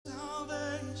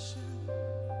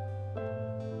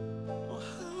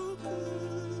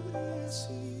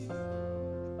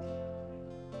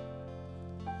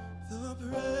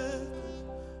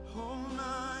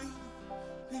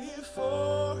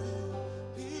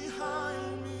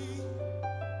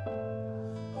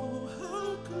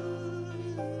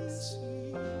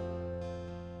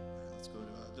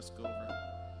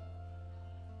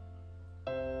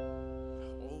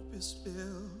is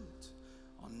built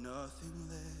on nothing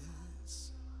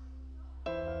less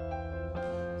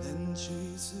than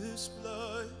Jesus'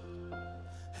 blood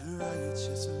and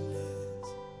righteousness.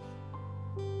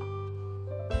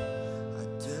 I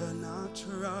dare not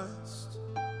trust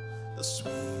the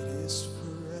sweetest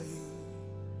frame,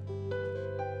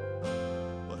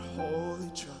 but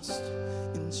wholly trust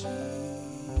in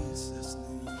Jesus'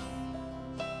 name.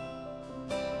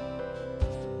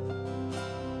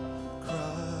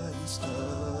 Christ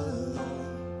alone,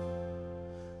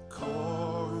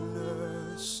 cornerstone,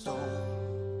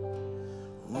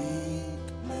 weak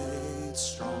made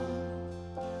strong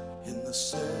in the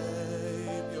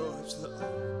Savior's love.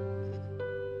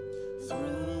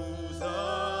 Through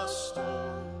the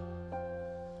storm,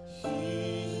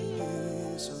 He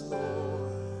is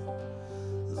Lord,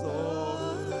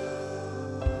 Lord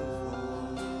of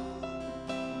all.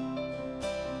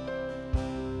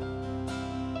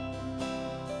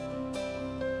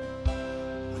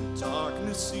 When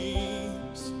darkness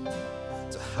seems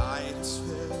to hide His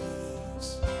face,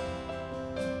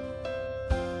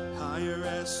 I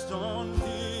rest on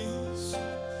His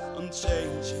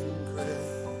unchanging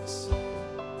grace.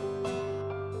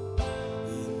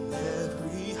 In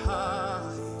every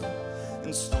high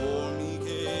and stormy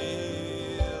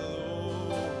gale,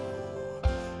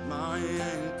 my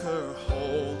anchor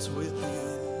holds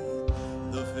within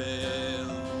the veil.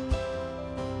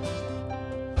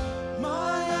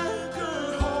 My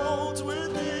anchor holds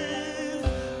within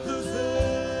the veil.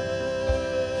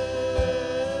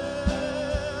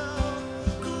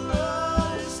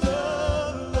 Christ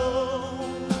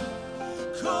alone,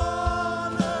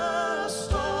 cornerstone,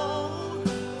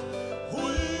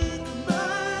 weak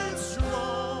made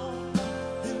strong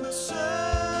in the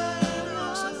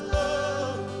Savior's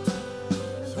love.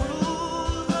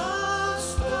 Through the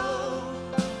storm,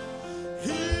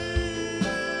 He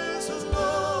is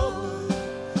Lord,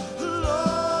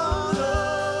 Lord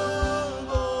of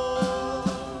all.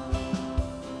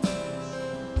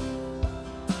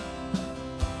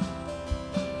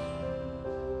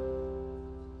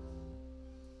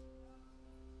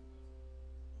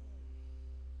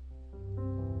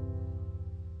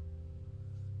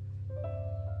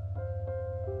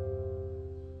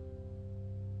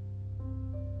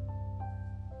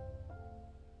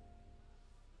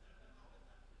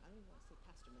 I don't even want to say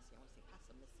Pastor Missy, I want to say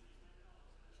Pastor Missy.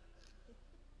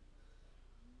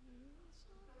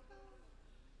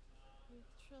 With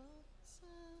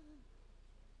troublesome.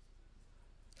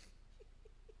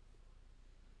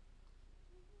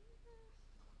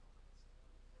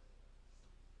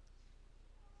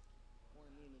 More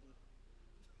immunity.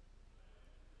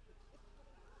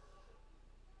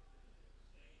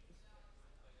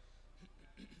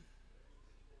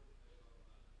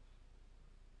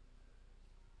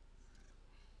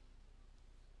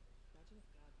 Imagine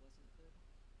if God wasn't good.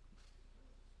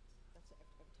 That's what,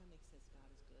 every time they says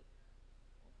God is good,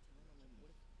 all the time, I'm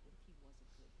like, what if He wasn't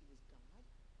good? He was God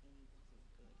and He wasn't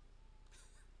good.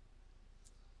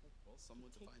 Well, some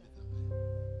would define it that way.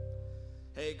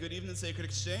 Hey, good evening, Sacred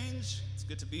Exchange. It's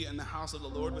good to be in the house of the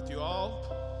Lord with you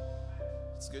all.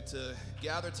 It's good to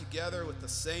gather together with the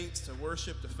saints to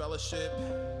worship, to fellowship,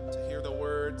 to hear the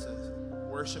word, to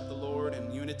worship the Lord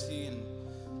in unity and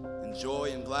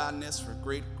joy and gladness, for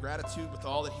great gratitude with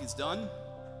all that He's done.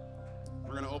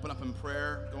 We're going to open up in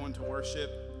prayer, go into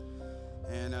worship,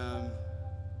 and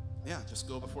just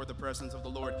go before the presence of the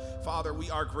Lord. Father, we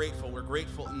are grateful. We're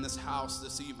grateful in this house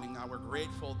this evening. We're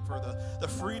grateful for the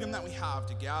freedom that we have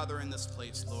to gather in this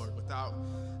place, Lord, without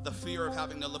the fear of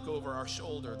having to look over our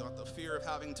shoulder, without the fear of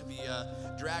having to be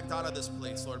dragged out of this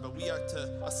place, Lord. But we are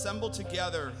to assemble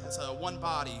together as one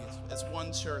body, as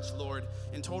one church, Lord,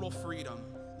 in total freedom,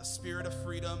 the spirit of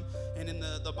freedom, and in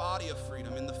the body of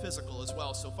freedom, in the physical as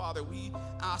well. So, Father, we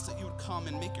ask that you would come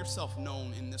and make yourself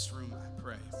known in this room, I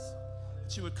pray.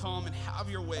 That you would come and have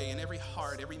your way in every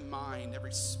heart, every mind,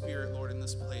 every spirit, Lord, in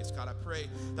this place. God, I pray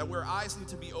that where eyes need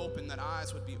to be open, that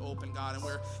eyes would be open, God. And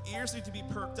where ears need to be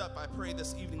perked up, I pray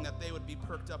this evening that they would be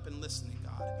perked up and listening,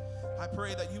 God. I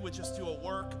pray that you would just do a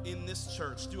work in this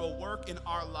church, do a work in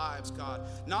our lives, God.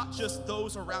 Not just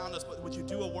those around us, but would you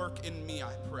do a work in me,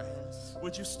 I pray.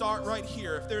 Would you start right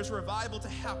here? If there's revival to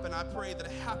happen, I pray that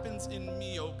it happens in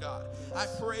me, oh God. I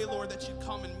pray, Lord, that you'd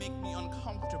come and make me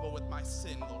uncomfortable with my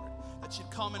sin, Lord. That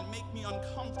you'd come and make me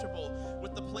uncomfortable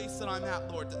with the place that I'm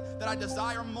at, Lord. That I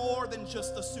desire more than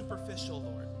just the superficial,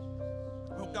 Lord.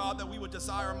 Oh God, that we would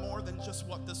desire more than just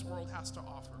what this world has to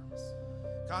offer.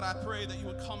 God, I pray that you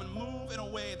would come and move in a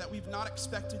way that we've not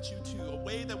expected you to, a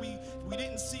way that we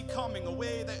didn't see coming, a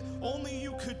way that only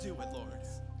you could do it, Lord.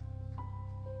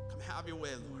 Come have your way,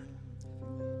 Lord.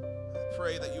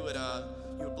 pray that you would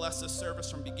bless this service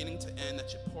from beginning to end,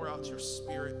 that you pour out your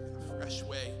Spirit in a fresh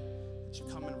way, that you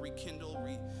come and rekindle,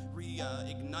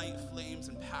 reignite flames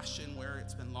and passion where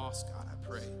it's been lost, God, I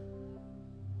pray.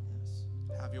 Yes.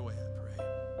 Have your way, I pray.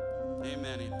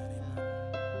 Amen, amen,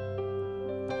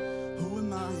 amen. Who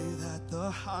am I that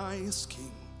the highest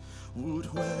King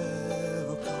would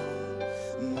welcome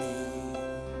me?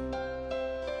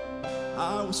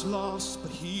 I was lost,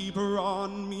 but he brought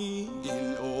me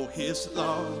in. Oh, his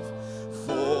love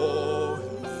for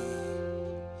me.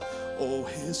 Oh,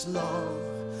 his love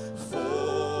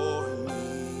for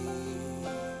me.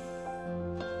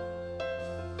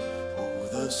 Oh,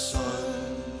 the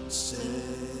sun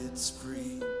sets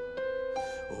free.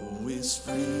 Oh, is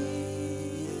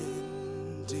free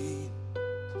indeed.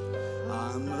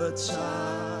 I'm a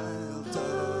child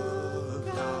of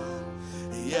God.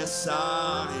 Yes,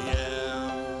 I am.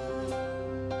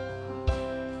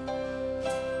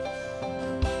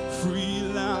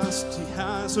 He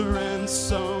has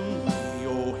ransomed me.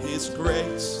 Oh, his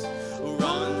grace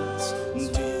runs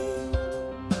deep.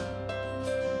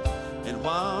 And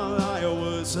while I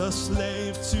was a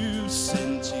slave to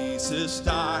sin, Jesus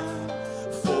died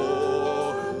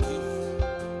for me.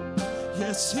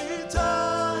 Yes, he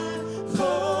died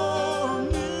for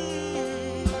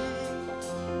me.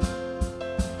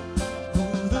 Who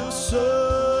the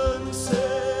Son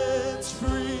sets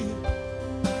free,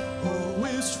 oh,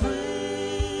 is free.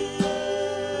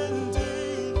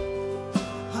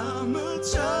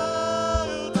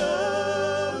 Child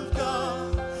of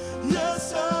God,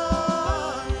 yes I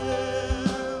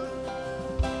am.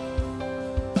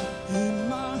 In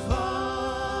my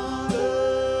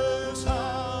Father's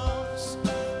house,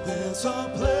 there's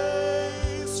a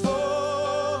place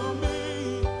for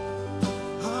me.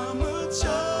 I'm a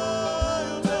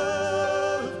child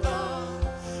of God,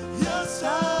 yes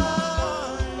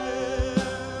I am.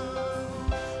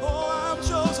 Oh, I'm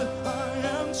chosen, I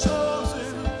am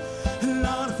chosen,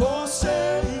 not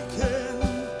forsaken.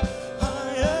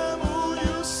 I am who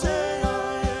you say I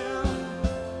am.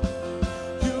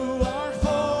 You are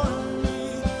for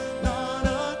me, not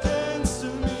against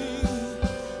me.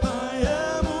 I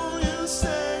am who you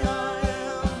say I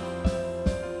am.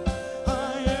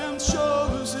 I am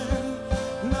chosen,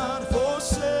 not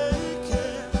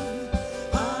forsaken.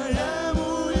 I am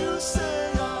who you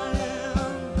say I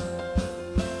am.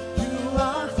 You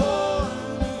are for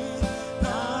me,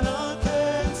 not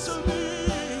against me.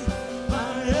 I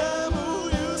am who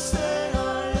you say I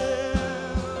am.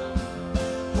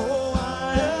 Oh, I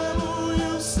am who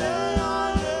you say I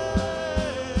am.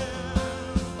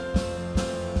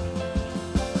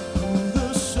 Who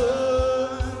the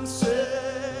Son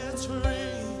sets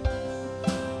free,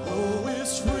 oh,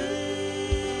 is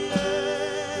free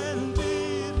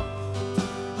indeed.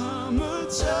 I'm a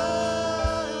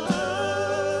child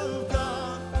of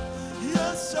God,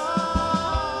 yes I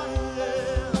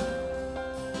am.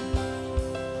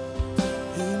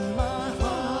 In my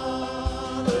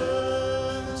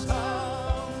Father's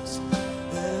house,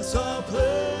 there's a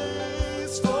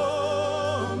place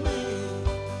for me.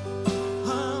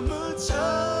 I'm a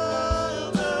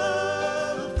child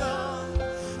of God,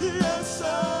 yes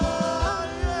I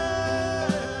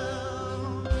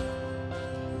am.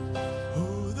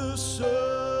 Who the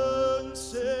Son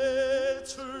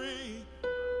sets free,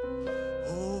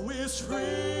 oh, is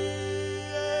free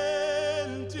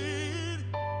indeed.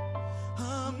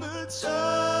 I'm a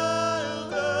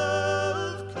child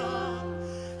of God,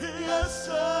 yes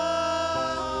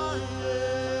I am.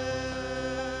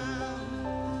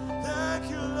 Thank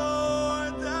you,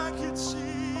 Lord, thank you,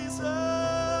 Jesus.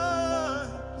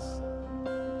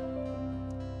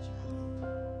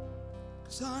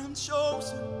 'Cause I am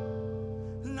chosen,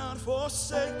 not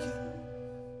forsaken.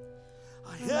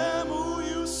 I am who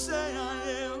you say I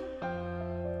am.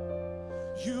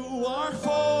 You are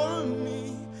for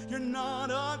me, you're not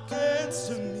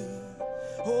against me.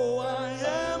 Oh, I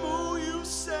am who you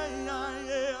say I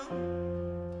am.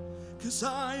 'Cause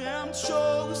I am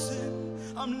chosen,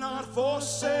 I'm not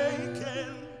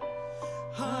forsaken.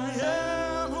 I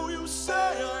am who you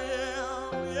say I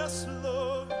am. Yes,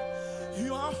 Lord,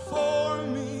 you are for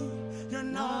me, you're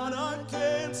not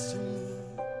against me.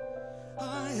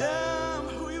 I am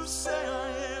who you say I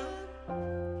am.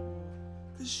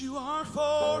 'Cause you are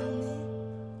for me,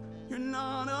 you're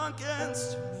not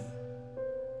against me.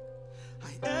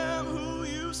 I am who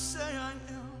you say I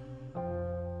am.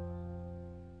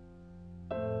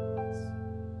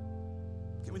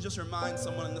 Can we just remind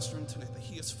someone in this room tonight that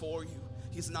he is for you,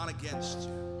 he's not against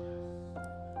you.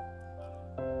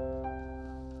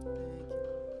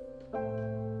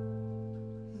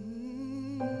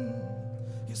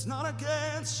 He's not against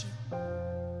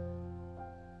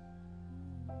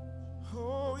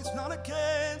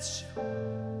against you.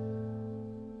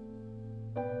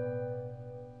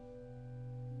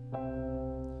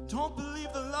 Don't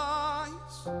believe the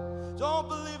lies. Don't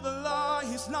believe the lie.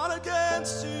 He's not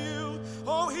against you.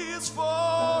 Oh, he is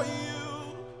for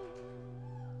you.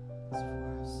 It's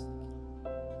worse.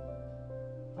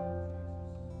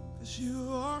 'Cause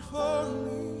you are for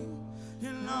me.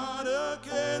 You're not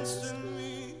against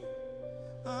me.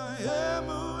 I am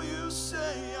who you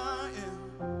say I am.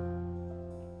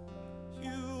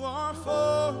 You are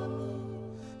for me.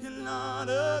 You're not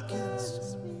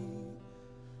against me.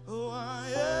 Oh, I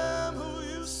am who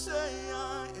you say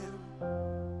I am.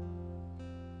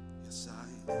 Yes, I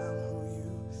am who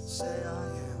you say I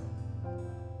am.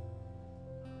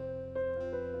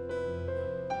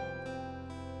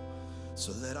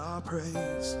 So let our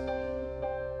praise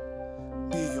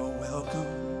be your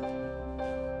welcome.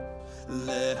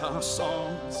 Let our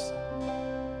songs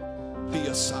be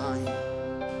a sign.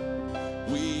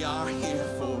 We are here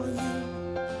for you.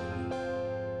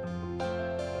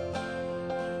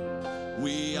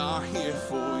 We are here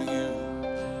for you.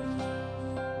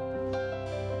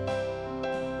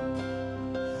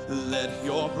 Let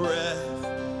your breath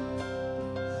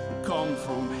come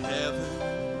from heaven.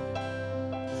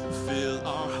 Fill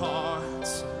our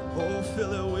hearts, oh,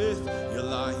 fill it with your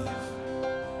life.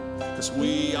 'Cause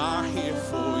we are here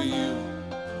for you.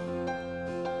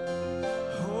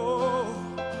 Oh,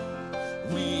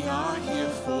 we are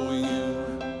here for you.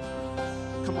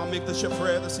 Come on, make this your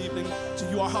prayer this evening. To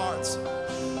you, our hearts.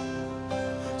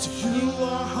 To you,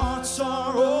 our hearts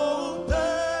are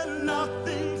open.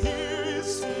 Nothing here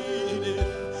is hidden.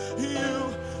 You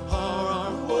are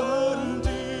our one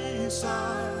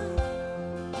desire.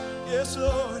 Yes,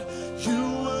 Lord. You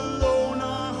alone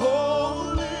are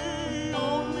holy.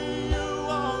 Only you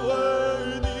are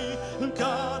worthy.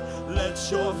 God, let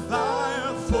your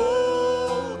fire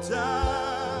fall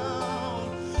down.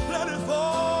 Let it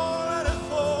fall, let it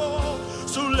fall.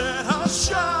 So let us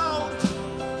shout,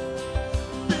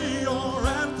 be your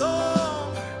anthem.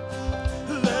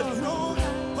 Let your,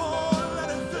 oh, let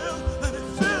it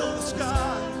fill the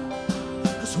sky.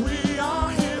 'Cause we are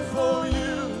here for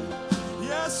you.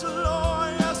 Yes,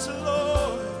 Lord, yes,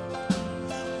 Lord.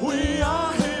 We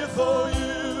are here for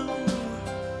you.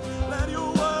 Let your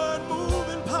word move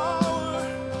in power.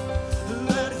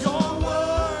 Let your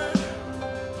word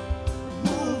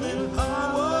move in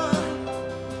power.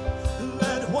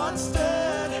 Let what's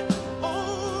dead,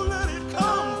 oh, let it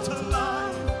come to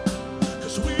life.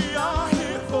 'Cause we are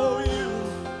here for you.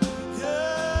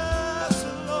 Yes,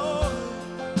 Lord.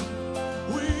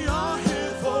 We are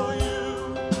here for you.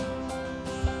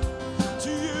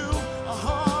 To you, our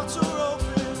hearts are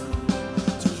open.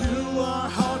 To you, our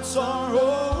hearts are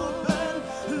open.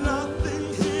 Nothing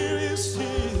here is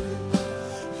hidden.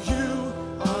 You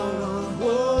are our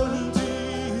one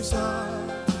desire.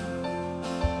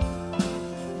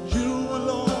 You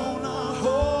alone are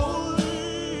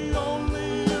holy.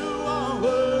 Only you are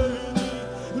worthy.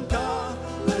 God,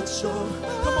 let your,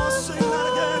 come on, sing that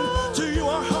again. To you,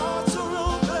 our hearts are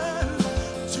open.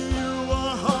 To you,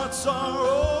 our hearts are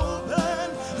open.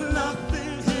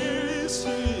 Nothing here is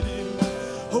hidden.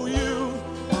 Oh, you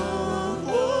are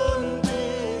one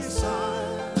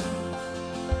desire.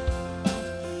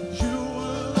 You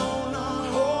alone are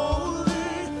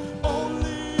holy.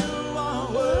 Only you are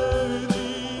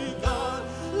worthy. God,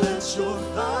 let your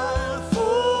fire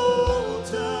fall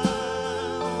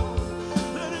down.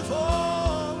 Let it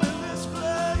fall in this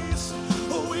place.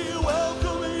 Oh, we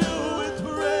welcome you with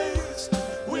praise.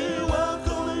 We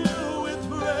welcome you with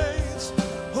praise.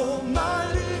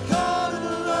 Almighty God of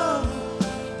love,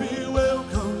 be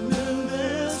welcome in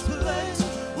this place.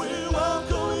 We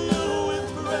welcome you with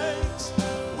praise.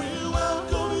 We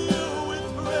welcome you with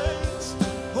praise.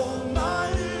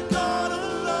 Almighty God of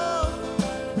love,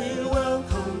 be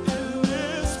welcome in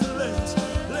this place.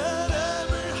 Let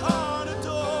every heart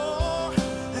adore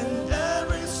and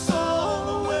every soul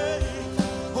awake.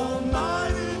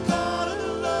 Almighty God of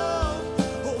love,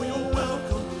 oh, you're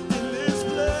welcome in this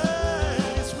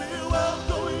place. We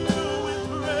welcome you with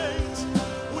praise.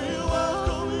 We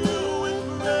welcome you with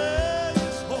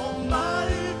praise.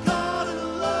 Almighty God of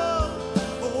love,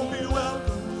 oh, be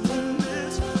welcome in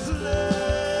this place.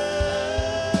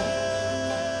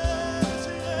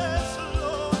 Yes,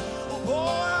 Lord. Oh,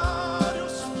 pour out your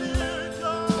Spirit,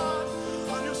 God,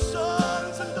 on your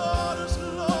sons and daughters,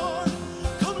 Lord.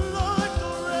 Come like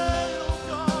the rain, oh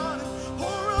God, and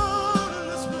pour out in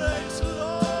this place,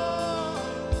 Lord.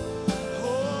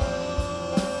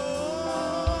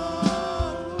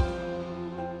 Oh,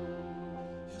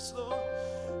 yes, Lord.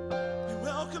 We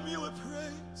welcome you with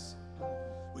praise.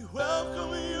 We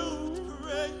welcome you with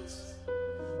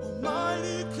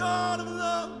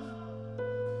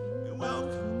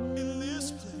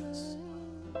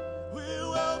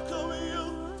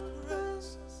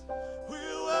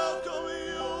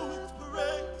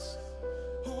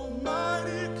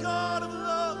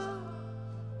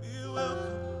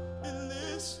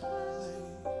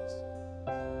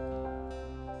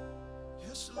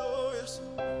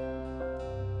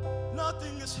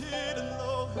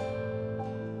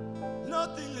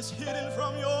is hidden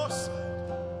from your sight.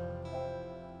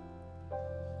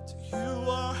 To you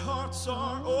our hearts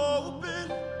are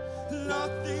open,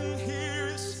 nothing here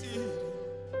is hidden.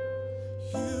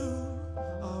 You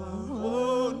are our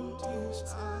one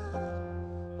desire.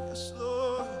 Yes,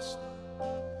 Lord, yes,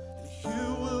 Lord. And you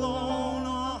alone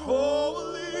are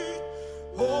holy,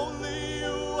 only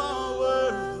you are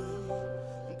worthy.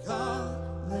 And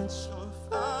God, let your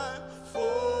fire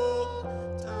fall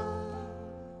down.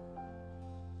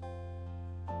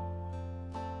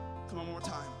 Come on, one more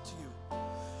time.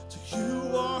 To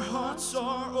you our hearts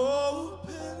are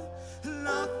open,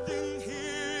 nothing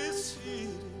here is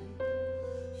hidden.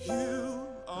 You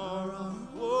are our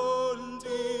one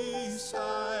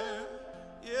desire.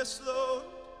 Yes, Lord.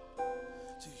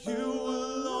 To you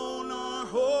alone are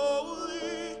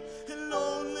holy, and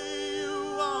only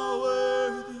you are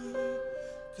worthy.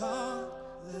 God,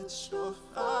 let your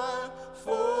fire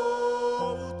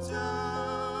fall down.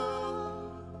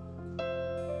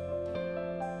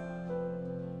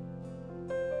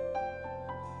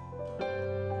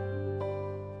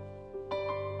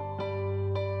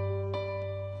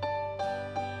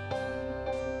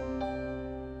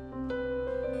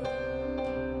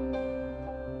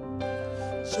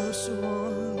 Just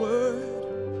one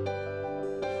word,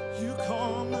 you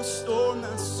calm the storm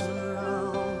that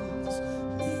surrounds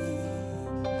me.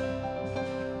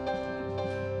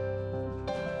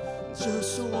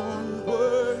 Just one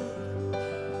word,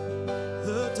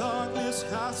 the darkness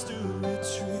has to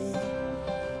retreat.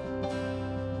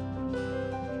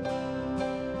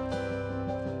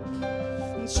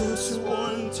 Just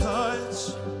one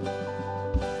touch,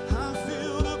 I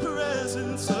feel the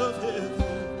presence of heaven.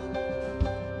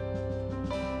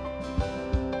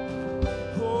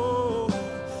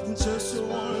 Just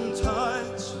one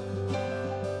touch,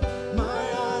 my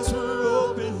eyes were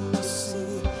open to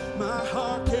see. My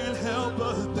heart can't help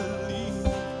but believe.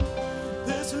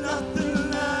 There's nothing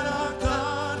that our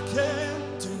God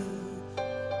can't do.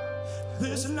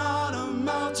 There's not a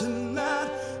mountain that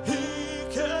He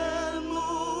can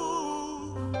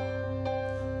move.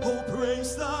 Oh,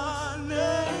 praise the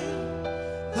name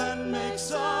that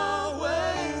makes our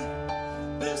way.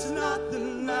 There's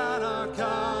nothing that our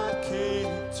God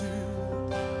can't do.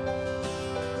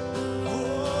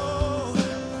 Oh,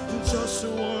 just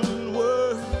one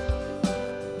word,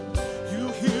 you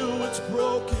heal what's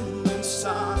broken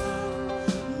inside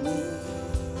me.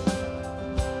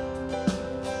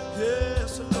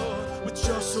 Yes, Lord, with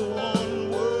just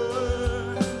one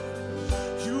word,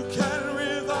 you can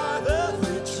revive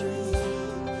every dream.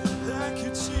 Thank you,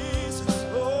 Jesus.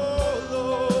 Oh,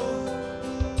 Lord,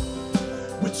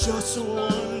 with just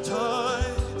one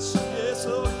touch, yes,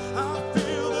 Lord, I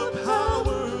feel the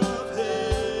power of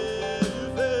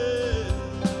heaven.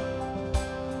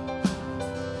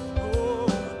 Oh,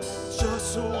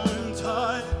 just one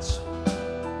touch,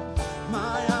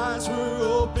 my eyes were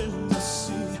open to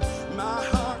see. My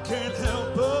heart can't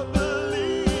help but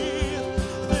believe.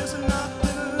 There's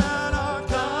nothing that our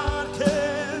God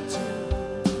can't do.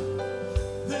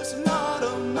 There's not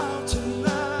a mountain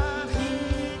that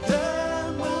He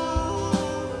can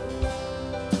move.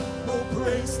 Oh,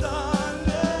 praise the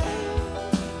name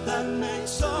that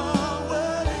makes our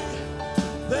way.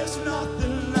 There's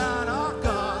nothing that our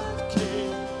God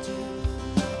can't do.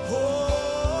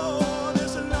 Oh,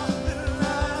 there's nothing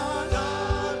that our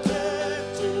God can't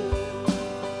do.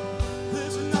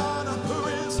 There's not a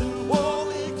prison wall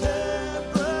He can't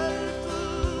break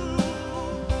through.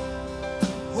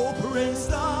 Oh, praise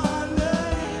the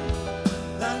name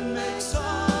that makes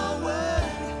our way.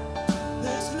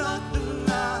 There's nothing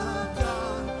that our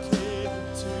God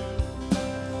can't do.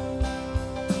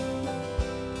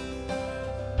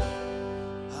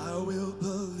 I will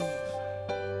believe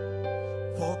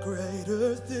for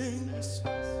greater things.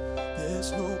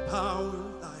 There's no power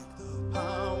like the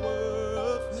power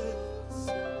of His.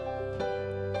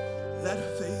 Let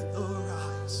faith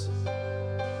arise.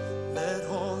 Let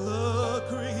all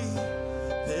agree.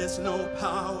 There's no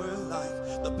power like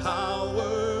the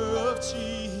power of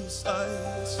Jesus.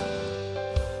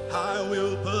 I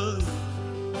will believe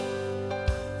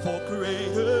for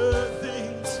greater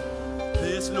things.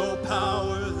 There's no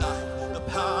power like the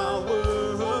power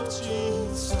of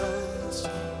Jesus.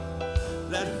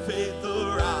 Let faith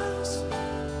arise.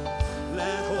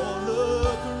 Let all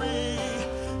agree.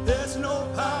 There's no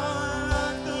power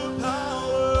like the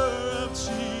power of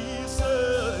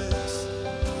Jesus.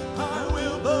 I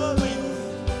will believe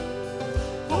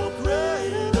for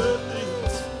greater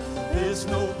things. There's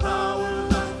no power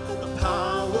like the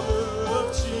power of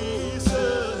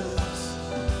Jesus.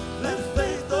 Let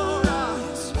faith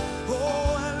arise. Oh,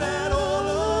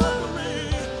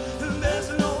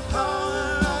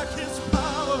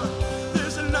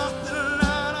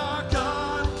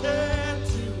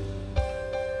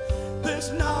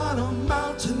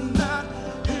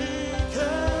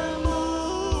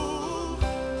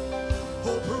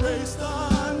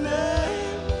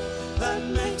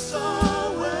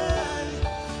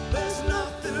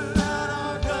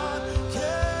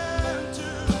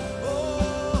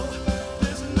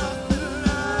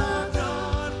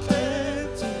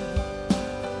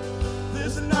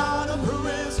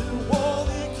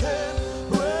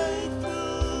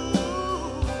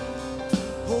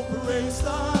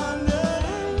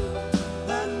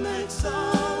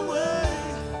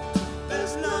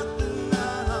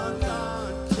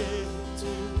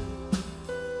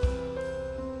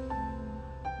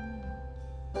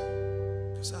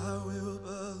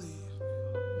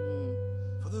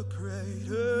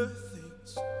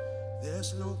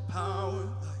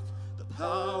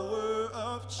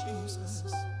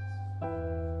 Jesus.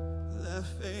 Let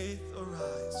faith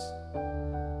arise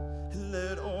and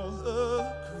let all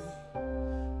agree.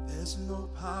 There's no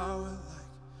power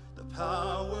like the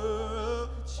power of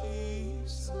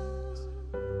Jesus.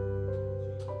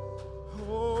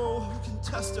 Oh, who can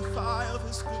testify of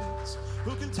his goodness?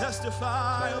 Who can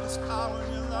testify of his power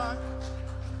in your life?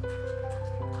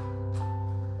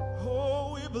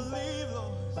 Oh, we believe,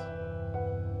 Lord.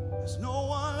 There's no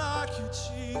one like you,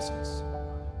 Jesus.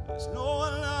 There's no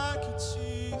one like you,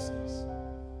 Jesus.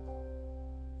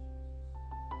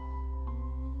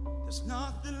 There's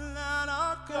nothing that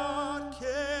our God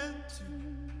can't do.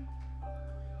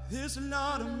 There's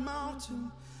not a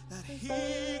mountain that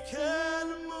he can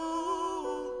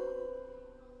move.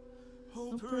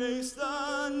 Oh, praise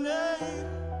the name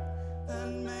that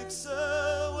makes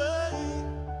a way.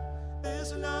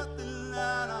 There's nothing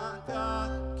that our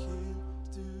God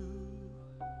can't do.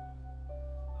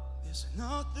 There's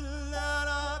nothing that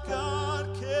our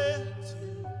God can't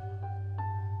do.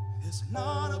 There's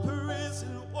not a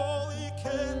prison wall he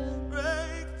can't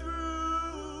break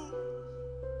through.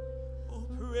 Oh,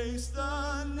 praise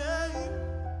the name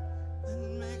that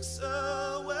makes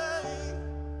a way.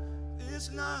 There's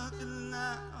nothing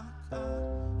that our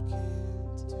God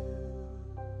can't do.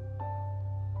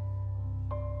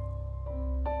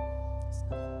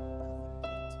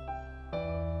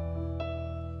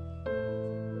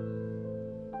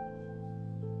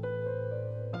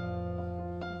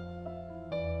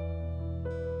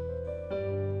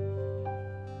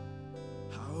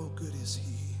 How good is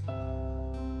he?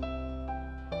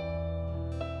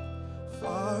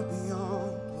 Far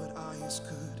beyond what eyes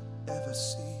could ever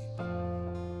see.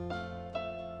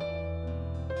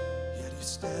 Yet he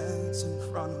stands in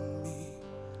front of me.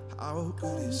 How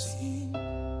good is he?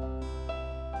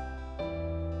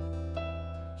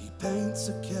 He paints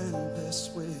a canvas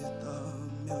with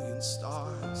 1,000,000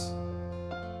 stars.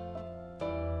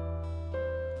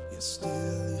 Yet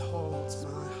still he holds my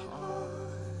heart.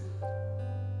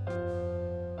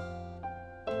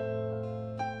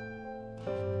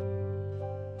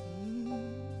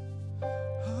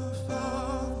 Our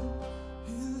Father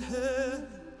in heaven,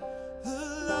 the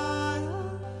light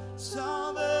of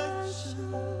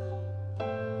salvation.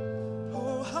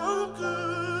 Oh, how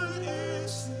good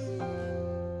is he?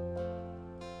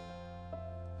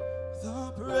 The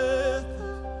breath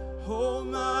of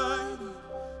Almighty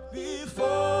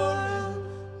before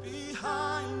and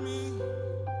behind me.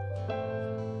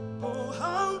 Oh,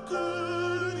 how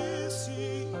good is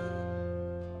he?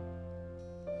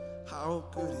 How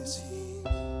good is he?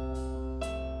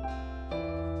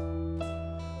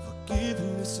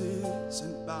 Forgiveness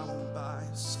isn't bound by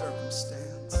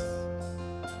circumstance.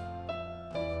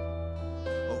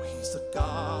 Oh, he's the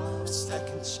God of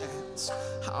second chance.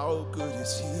 How good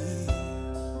is he?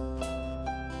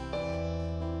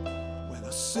 When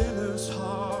a sinner's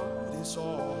heart is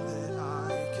all that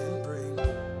I can bring,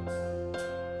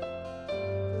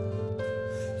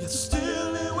 yet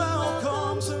still he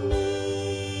welcomes me.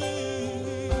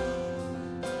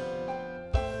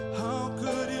 How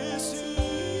good is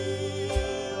he?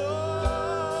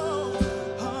 Oh,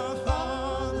 our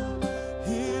Father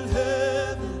in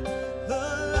heaven, the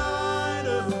light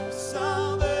of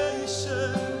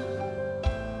salvation.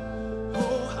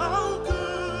 Oh, how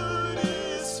good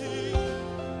is he?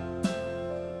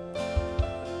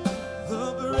 The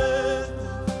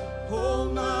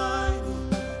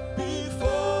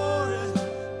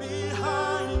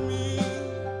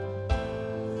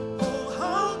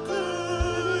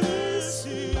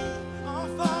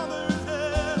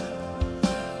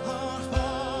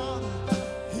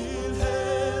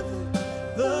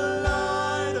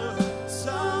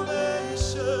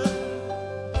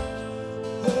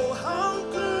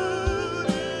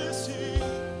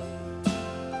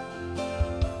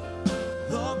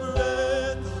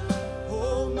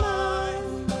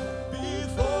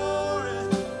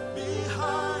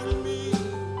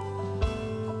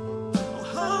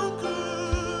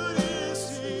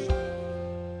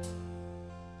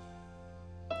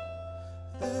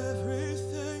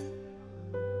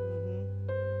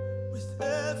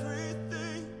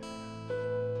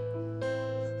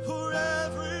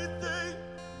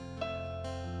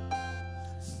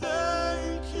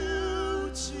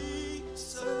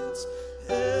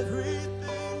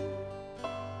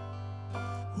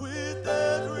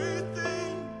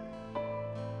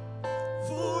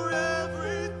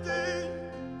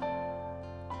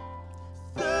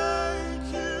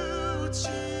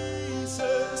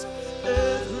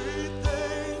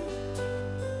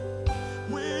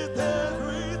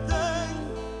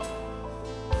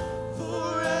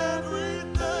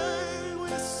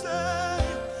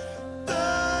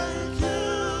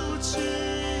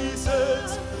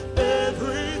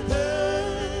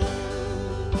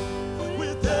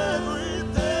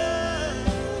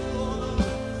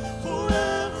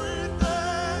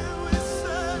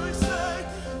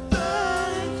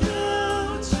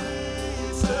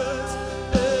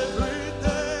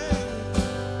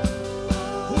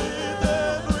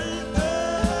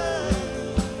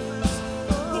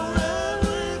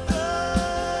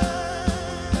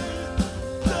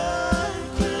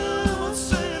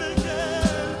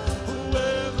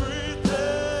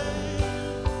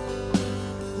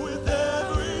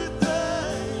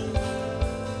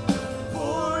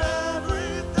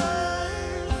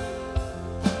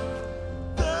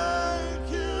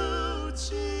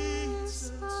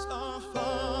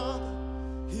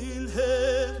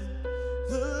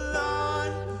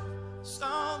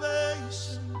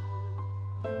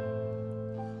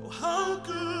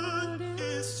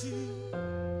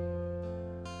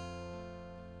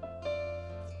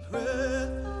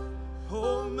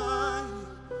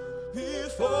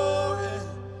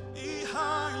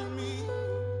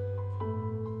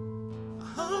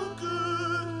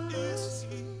good is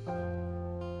He?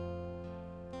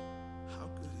 How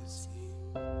good is He?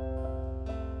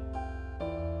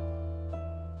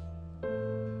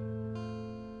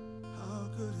 How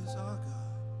good is our God?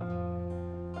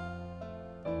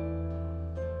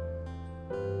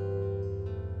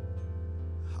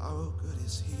 How good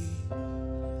is He?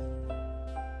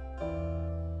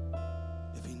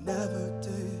 If He never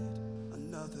did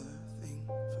another thing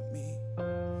for me,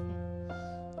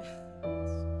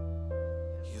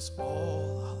 He is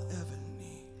all I'll ever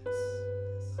need.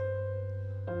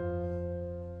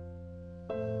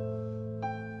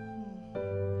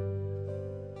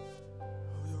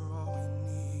 Oh, you're all we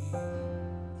need.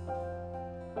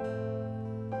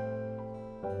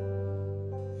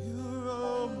 You're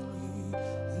all we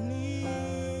need.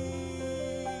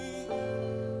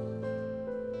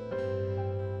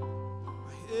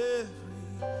 My everything.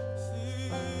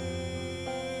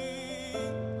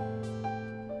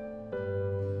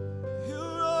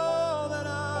 You're all that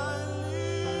I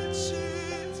need,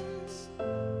 Jesus.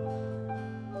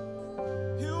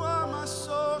 You are my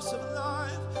source of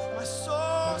life, my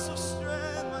source of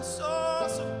strength, my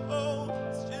source of hope.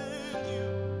 It's in you,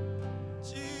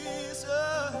 Jesus.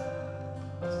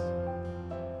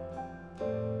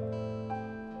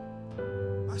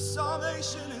 My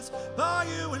salvation is by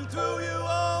you and through you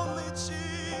only,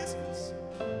 Jesus.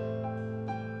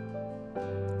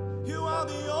 You are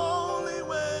the only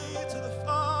way to the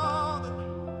Father.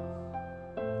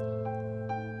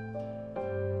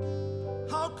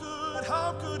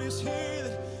 How good is He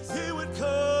that He would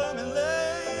come and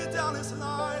lay down His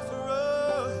life for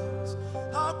us?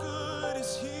 How good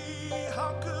is He?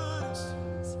 How good is He?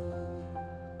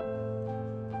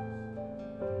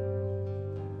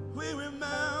 We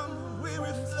remember, we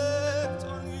reflect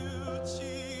on you,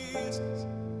 Jesus.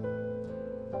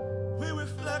 We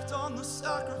reflect on the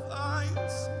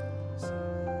sacrifice.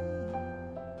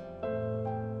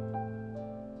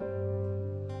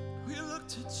 We look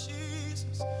to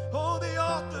Jesus, oh, the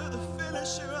author, the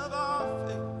finisher of our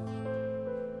faith.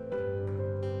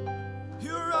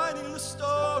 You're writing the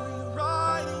story, you're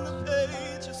writing the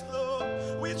pages, Lord.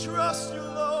 We trust you,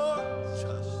 Lord. We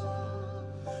trust you.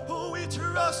 Oh, we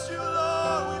trust you,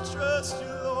 Lord. We trust you,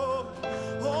 Lord.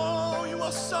 Oh, you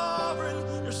are sovereign.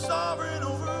 You're sovereign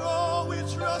over all. We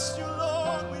trust you,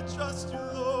 Lord. We trust you,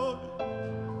 Lord.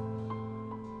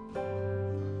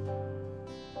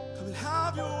 Come and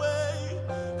have your way.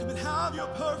 Come and have your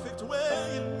perfect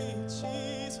way in me,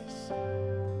 Jesus.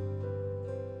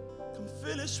 Come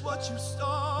finish what you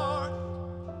started.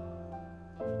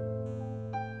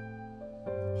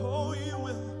 Oh, you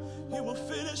will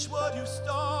finish what you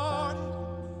started.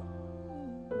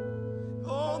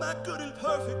 Oh, that good and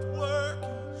perfect work,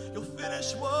 you'll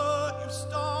finish what you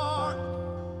started.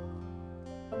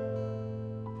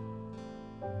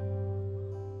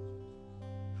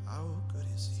 How good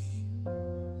is He?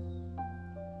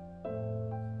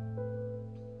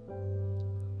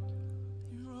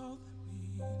 You're all that we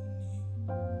need.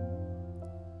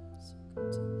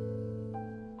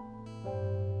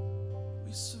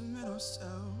 We submit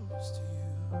ourselves to you,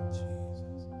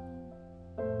 Jesus.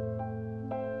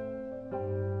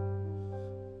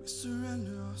 We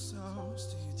surrender ourselves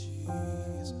to you,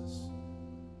 Jesus.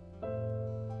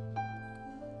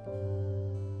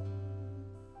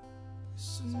 We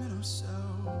submit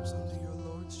ourselves under your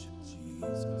lordship,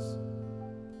 Jesus.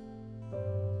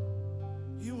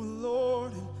 You are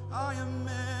Lord and I am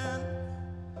man.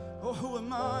 Oh, who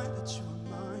am I that you are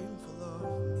mindful of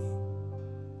me?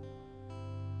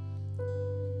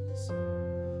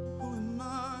 Who am I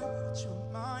that you are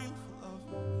mindful of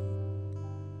me?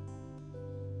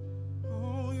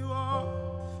 Oh,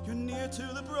 you're near to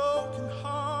the broken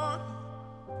heart.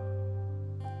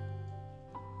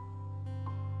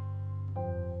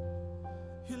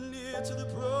 You're near to the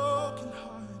broken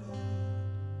hearted.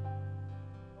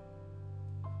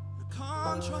 The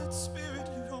contrite spirit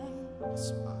you don't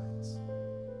despise.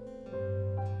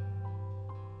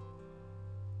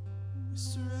 We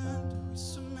surrender, we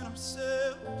submit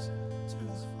ourselves to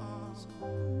the Father.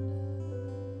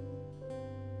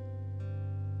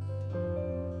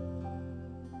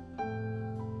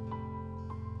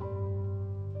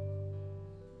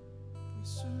 We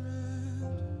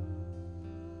surrender,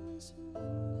 we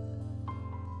surrender,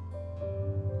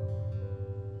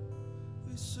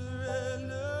 we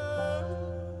surrender.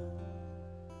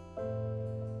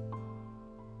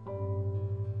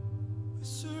 We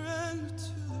surrender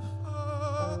to the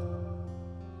Father.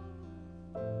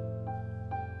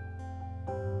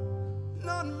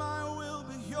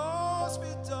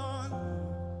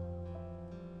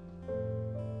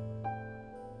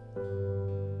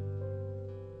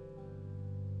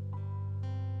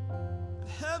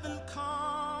 heaven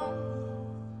come,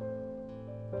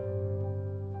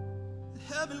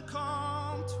 heaven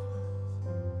come to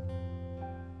earth.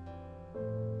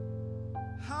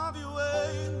 Have your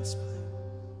way in this place.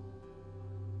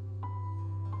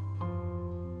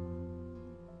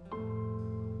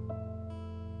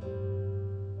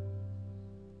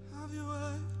 Have your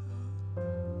way, Lord.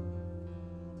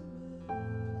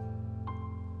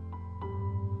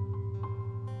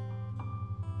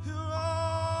 You're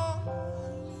all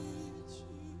I need,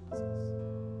 Jesus.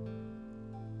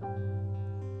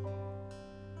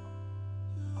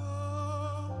 You're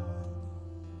all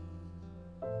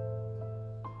I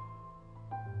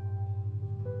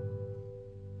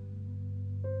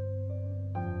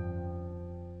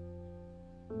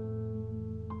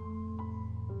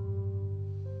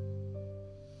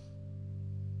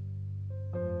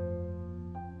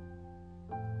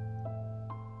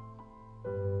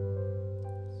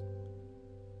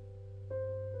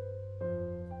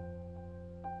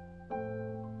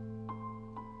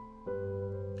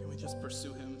Can we just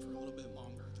pursue him for a little bit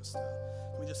longer?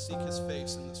 Can we just seek his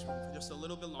face in this room for just a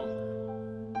little bit longer?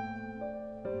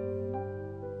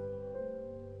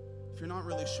 If you're not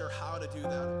really sure how to do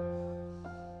that,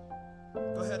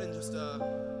 go ahead and just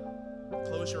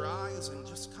close your eyes and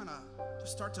just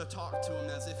start to talk to him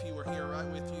as if he were here right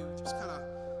with you. Just kind of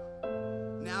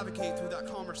navigate through that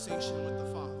conversation with the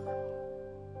Father.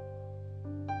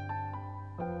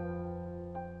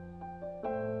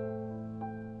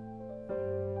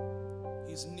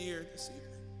 He's near this evening.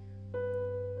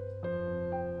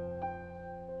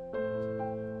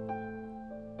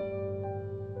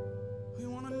 We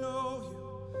want to know you.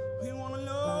 We want to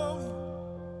know you.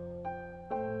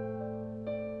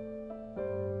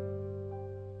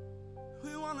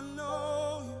 We want to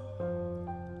know you.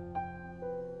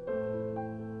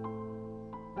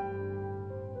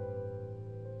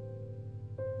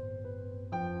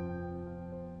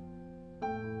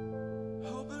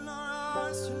 Open our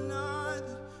eyes tonight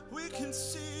that we can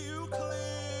see you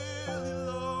clearly,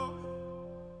 Lord,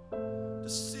 to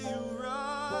see you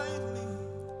rightly.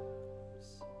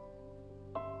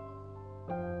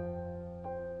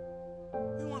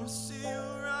 We want to see you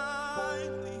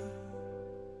rightly.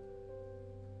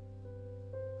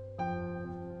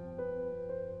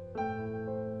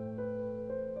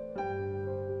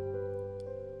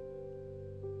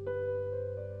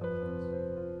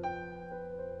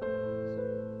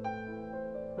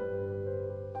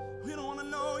 We don't want to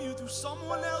know you through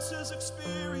someone else's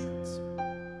experience.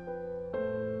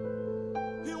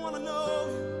 We want to know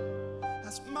you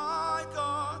as my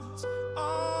God, as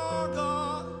our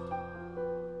God.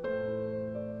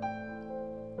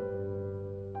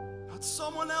 Not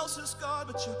someone else's God,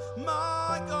 but you're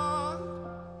my God.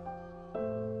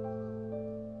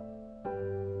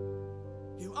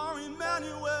 You are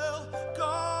Emmanuel,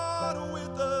 God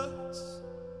with us.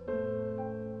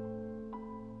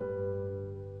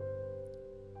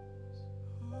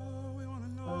 Oh, we want to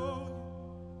know you.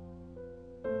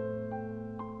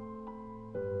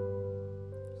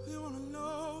 We want to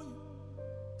know you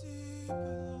deeper,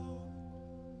 Lord.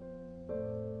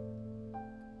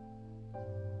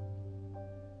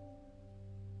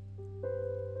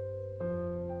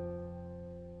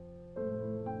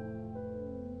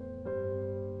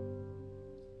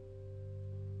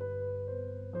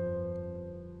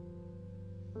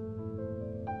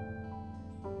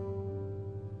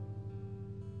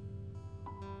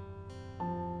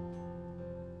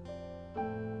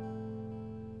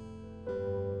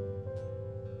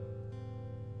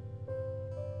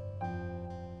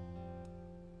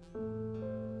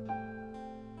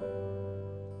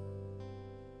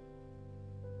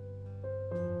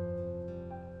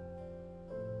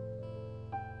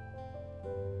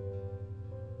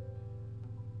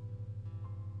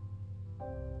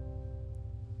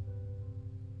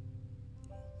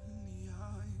 Open the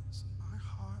eyes of my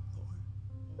heart, Lord.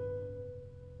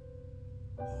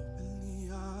 Open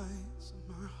the eyes of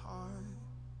my heart.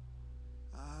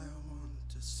 I want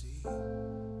to see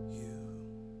you.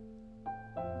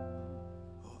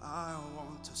 Oh, I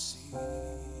want to see you.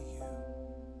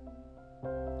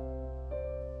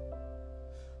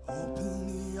 Open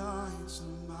the eyes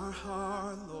of my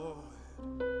heart, Lord.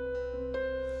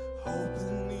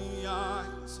 Open the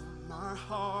eyes of my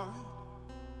heart.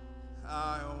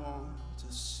 I want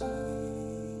to see you.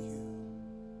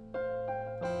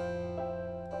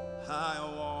 I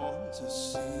want to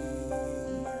see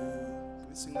you. Can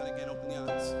we sing that again? Open the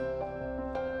eyes.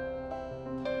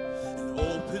 And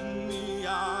open the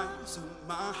eyes of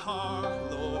my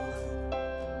heart, Lord.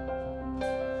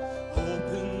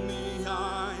 Open the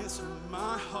eyes of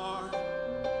my heart.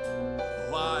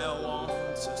 Oh, I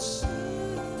want to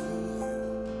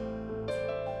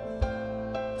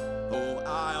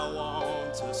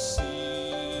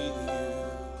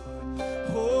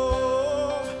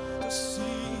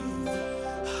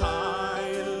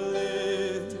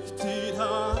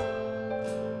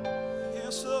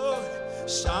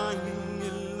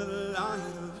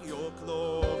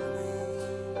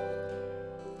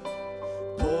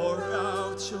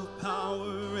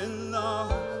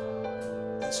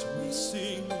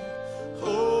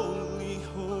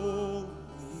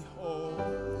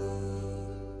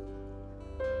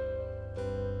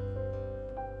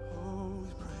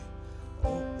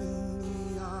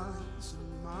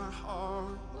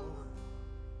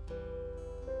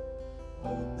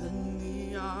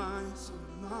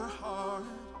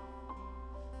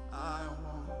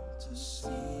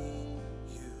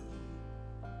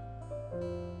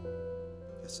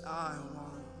Yes, I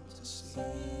want to see you.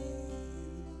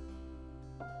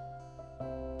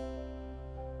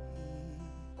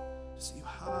 To see you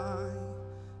high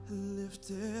and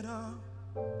lifted up,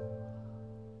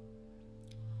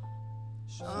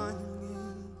 shining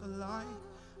in the light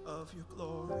of your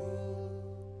glory.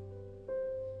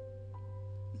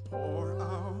 Pour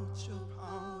out your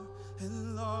power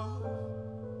and love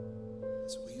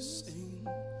as we sing,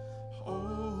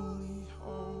 holy,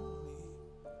 holy,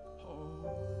 holy.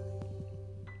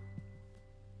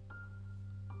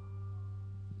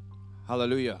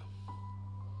 Hallelujah.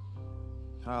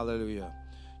 Hallelujah.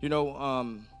 You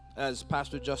know, as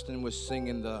Pastor Justin was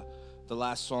singing the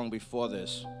last song before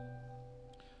this,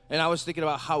 and I was thinking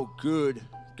about how good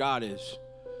God is.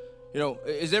 You know,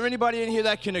 is there anybody in here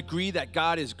that can agree that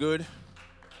God is good?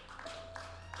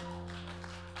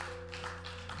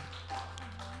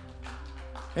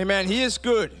 Amen. He is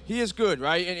good. He is good,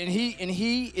 right? And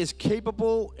he is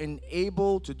capable and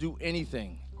able to do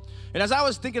anything. And as I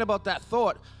was thinking about that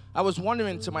thought, I was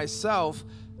wondering to myself,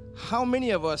 how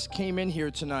many of us came in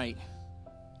here tonight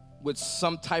with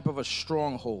some type of a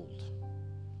stronghold?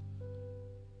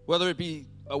 Whether it be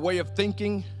a way of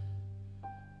thinking,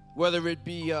 whether it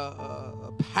be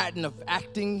a pattern of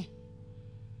acting,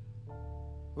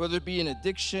 whether it be an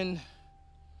addiction.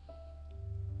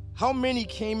 How many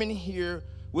came in here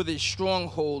with a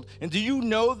stronghold? And do you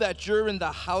know that you're in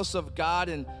the house of God?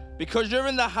 And because you're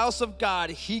in the house of God,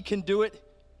 He can do it.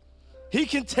 He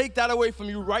can take that away from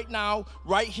you right now,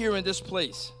 right here in this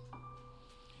place.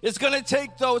 It's going to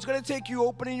take you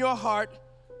opening your heart.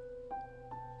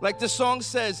 Like the song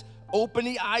says, open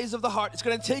the eyes of the heart. It's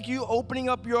going to take you opening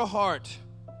up your heart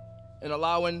and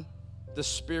allowing the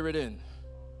Spirit in.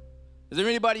 Is there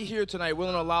anybody here tonight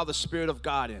willing to allow the Spirit of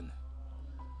God in?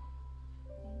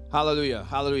 Hallelujah,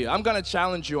 hallelujah. I'm going to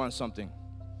challenge you on something.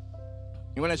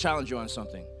 I'm going to challenge you on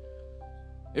something.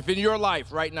 If in your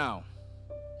life right now,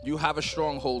 you have a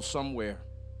stronghold somewhere,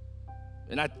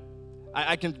 and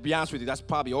I can be honest with you, that's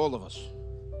probably all of us.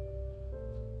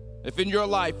 If in your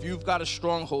life you've got a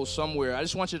stronghold somewhere, I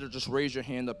just want you to just raise your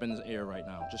hand up in the air right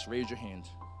now. Just raise your hand.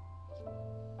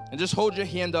 And just hold your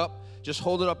hand up. Just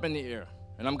hold it up in the air.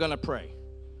 And I'm going to pray.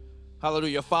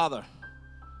 Hallelujah. Father,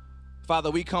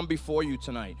 we come before you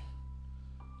tonight.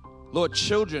 Lord,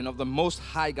 children of the Most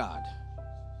High God.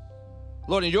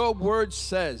 Lord, and your word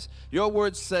says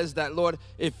that, Lord,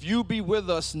 if you be with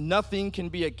us, nothing can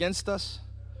be against us.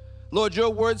 Lord,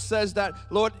 your word says that,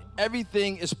 Lord,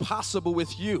 everything is possible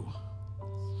with you.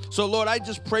 So, Lord, I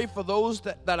just pray for those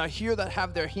that are here that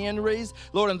have their hand raised,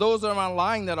 Lord, and those that are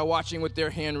online that are watching with their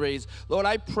hand raised. Lord,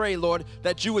 I pray, Lord,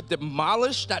 that you would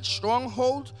demolish that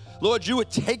stronghold. Lord, you would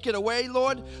take it away,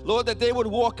 Lord. Lord, that they would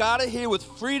walk out of here with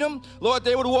freedom. Lord,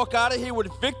 they would walk out of here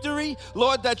with victory.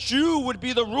 Lord, that you would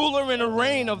be the ruler and the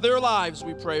reign of their lives,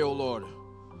 we pray, oh Lord.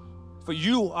 For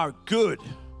you are good.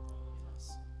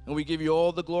 And we give you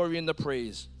all the glory and the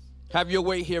praise. Have your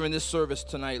way here in this service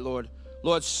tonight, Lord.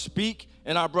 Lord, speak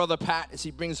in our brother Pat as he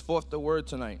brings forth the word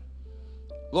tonight.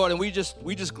 Lord, and we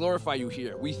just glorify you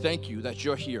here. We thank you that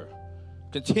you're here.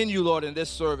 Continue, Lord, in this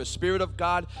service. Spirit of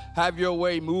God, have your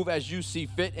way. Move as you see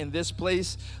fit in this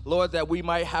place. Lord, that we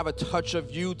might have a touch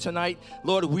of you tonight.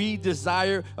 Lord, we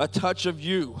desire a touch of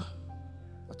you,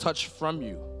 a touch from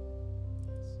you.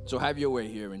 So have your way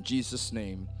here in Jesus'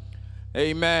 name.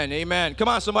 Amen, amen. Come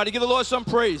on, somebody, give the Lord some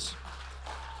praise.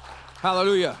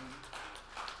 Hallelujah.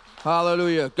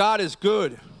 Hallelujah. God is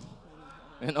good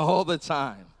and all the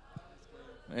time.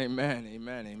 Amen,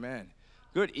 amen, amen.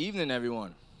 Good evening,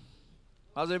 everyone.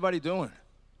 How's everybody doing?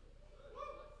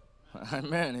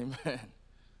 Amen, amen,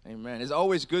 amen. It's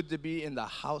always good to be in the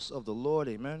house of the Lord,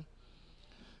 amen.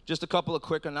 Just a couple of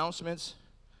quick announcements.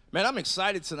 Man, I'm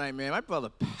excited tonight, man. My brother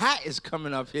Pat is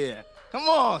coming up here. Come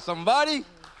on, somebody.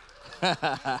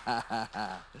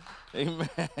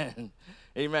 Amen.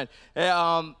 Amen.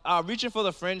 Hey, Reaching for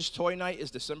the Fringe Toy Night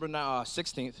is December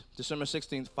 16th,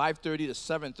 5:30 to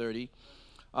 7:30.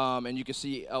 And you can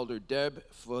see Elder Deb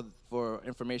for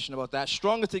information about that.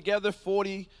 Stronger Together,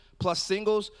 40-plus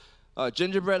singles.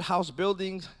 Gingerbread House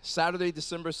Building, Saturday,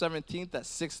 December 17th at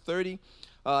 6:30.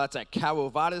 That's at Carol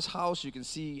Vada's house. You can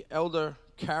see Elder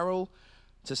Carol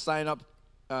to sign up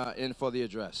in for the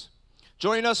address.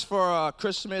 Join us for a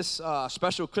Christmas,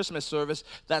 special Christmas service.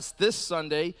 That's this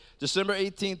Sunday, December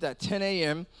 18th at 10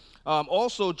 a.m.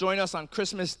 Also, join us on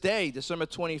Christmas Day, December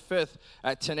 25th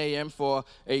at 10 a.m. for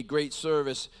a great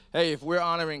service. Hey, if we're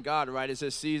honoring God, right, it's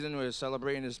His season, we're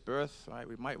celebrating His birth, right,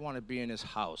 we might want to be in His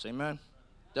house, amen?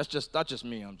 That's just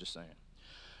me, I'm just saying.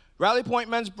 Rally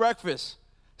Point Men's Breakfast,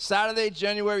 Saturday,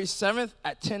 January 7th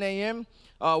at 10 a.m.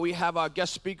 We have our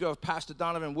guest speaker of Pastor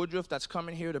Donovan Woodruff that's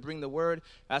coming here to bring the word.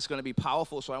 That's going to be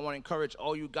powerful. So I want to encourage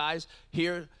all you guys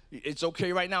here. It's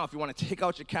okay right now if you want to take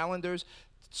out your calendars,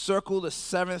 circle the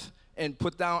 7th, and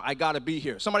put down, I got to be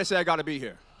here. Somebody say, I got to be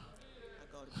here.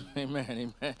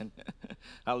 Amen, amen.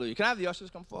 Hallelujah. Can I have the ushers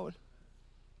come forward?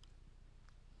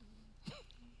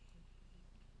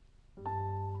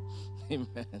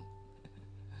 Amen.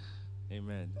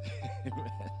 Amen.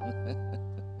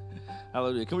 Amen.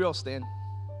 Hallelujah. Can we all stand?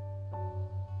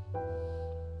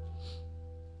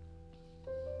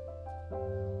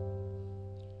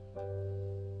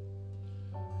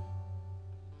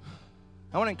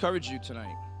 I want to encourage you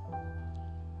tonight.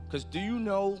 Because do you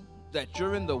know that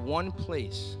you're in the one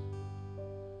place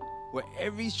where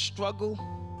every struggle,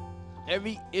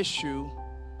 every issue,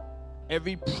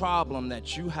 every problem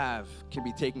that you have can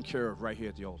be taken care of right here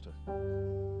at the altar?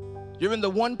 You're in the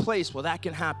one place where that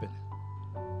can happen.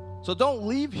 So don't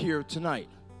leave here tonight.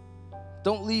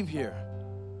 Don't leave here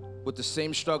with the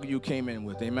same struggle you came in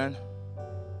with. Amen?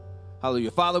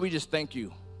 Hallelujah. Father, we just thank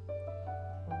you.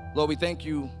 Lord, we thank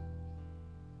you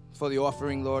for the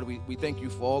offering, Lord. We thank you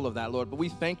for all of that, Lord. But we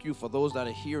thank you for those that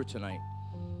are here tonight,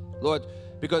 Lord,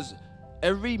 because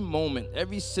every moment,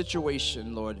 every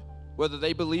situation, Lord, whether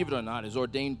they believe it or not, is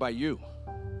ordained by you.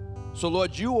 So,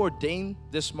 Lord, you ordained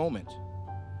this moment.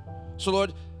 So,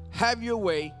 Lord, have your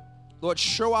way. Lord,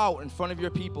 show out in front of your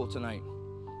people tonight.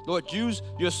 Lord, use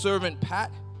your servant,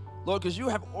 Pat, Lord, because you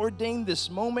have ordained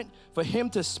this moment for him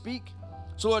to speak.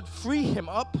 So, Lord, free him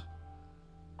up,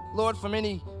 Lord, from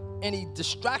any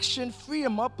distraction. Free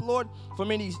him up, Lord,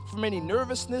 from any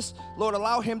nervousness. Lord,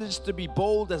 allow him just to be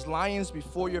bold as lions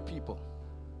before your people.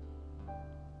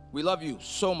 We love you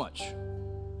so much,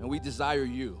 and we desire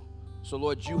you. So,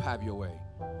 Lord, you have your way.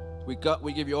 We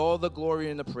give you all the glory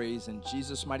and the praise. In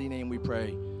Jesus' mighty name we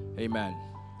pray. Amen.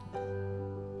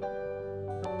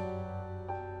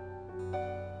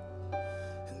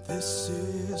 And this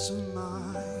is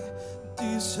my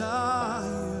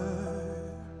desire,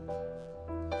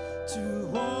 to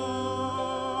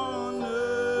honor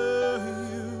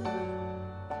you,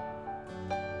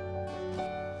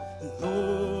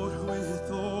 Lord,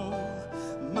 with all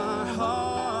my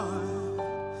heart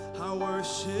I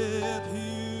worship you.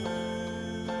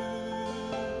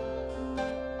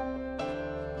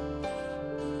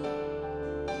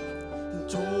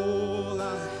 And all I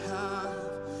have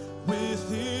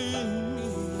within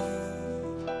me,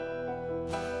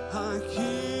 I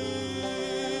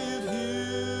give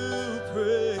you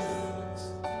praise.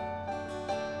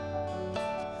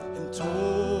 And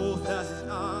all that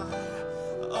I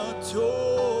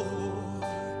adore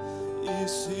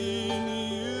is in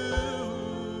you.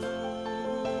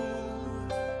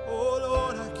 Oh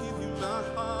Lord, I give you my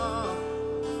heart.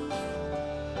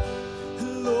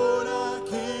 And Lord, I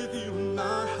give you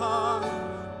my heart.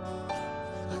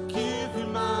 I give you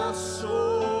my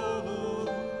soul.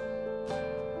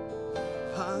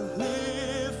 I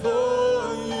live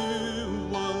for you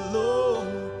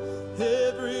alone.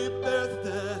 Every breath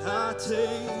that I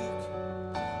take,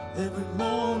 every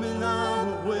moment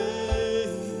I'm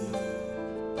awake.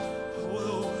 Oh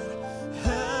Lord,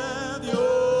 have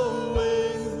your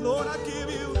way. Lord, I give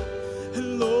you,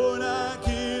 and Lord, I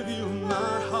give you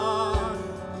my heart.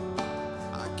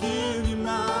 I give you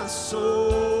my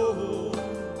soul.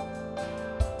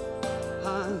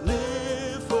 I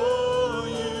live for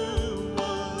you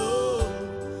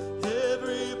alone.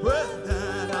 Every breath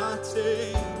that I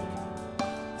take,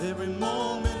 every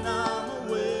moment I'm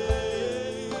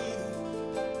awake.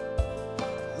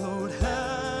 Lord,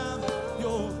 have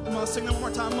your. Come on, sing that one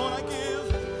more time. Lord, I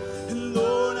give, and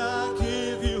Lord, I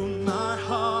give you my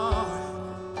heart.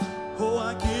 Oh,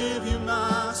 I give you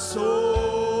my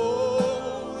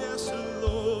soul. Yes,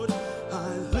 Lord,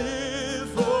 I live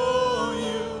for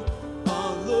you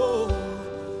alone.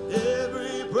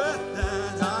 Every breath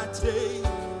that I take,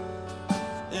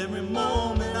 every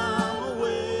moment I'm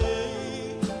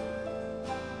awake.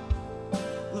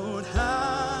 Lord,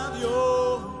 have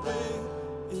your way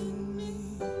in me.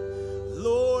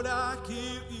 Lord, I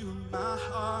give you my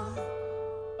heart.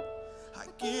 I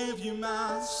give you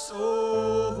my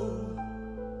soul.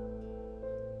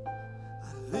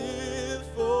 I live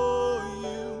for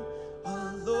you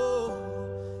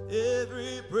alone.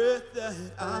 Every breath that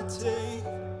I take,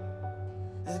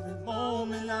 every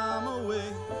moment I'm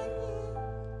awake.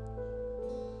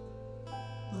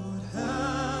 Lord,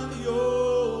 have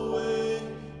your way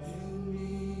in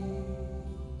me.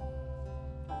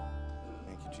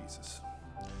 Thank you, Jesus.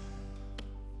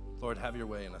 Lord, have your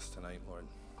way in us tonight, Lord.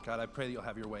 God, I pray that you'll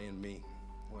have your way in me.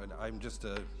 Lord, I'm just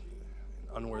an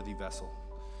unworthy vessel.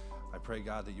 I pray,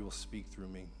 God, that you will speak through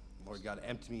me. Lord God,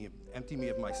 empty me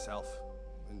of myself,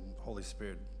 and Holy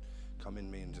Spirit, come in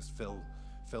me and just fill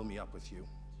me up with you.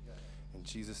 In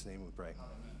Jesus' name we pray.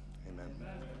 Amen.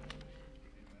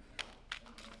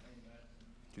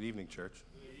 Good evening, church.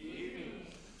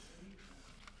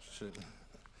 Good evening.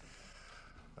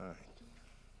 All right.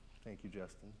 Thank you,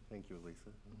 Justin. Thank you, Elisa.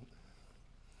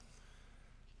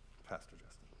 Pastor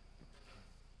Justin.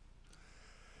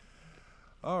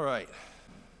 All right.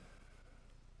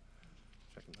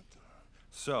 Checking that.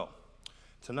 So,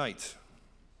 tonight,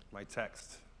 my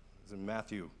text is in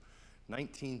Matthew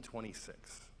 19:26.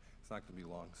 It's not going to be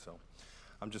long, so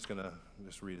I'm just going to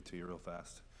read it to you real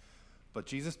fast. But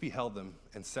Jesus beheld them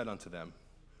and said unto them,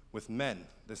 with men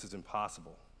this is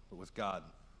impossible, but with God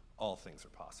all things are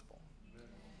possible.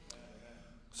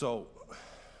 So,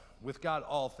 with God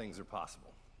all things are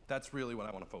possible. That's really what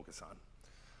I want to focus on.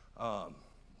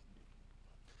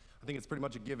 I think it's pretty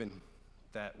much a given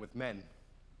that with men,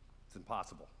 it's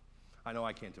impossible. I know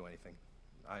I can't do anything.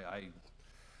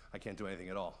 I can't do anything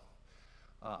at all.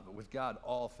 But with God,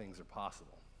 all things are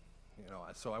possible. You know,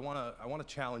 so I want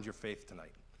to challenge your faith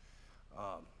tonight.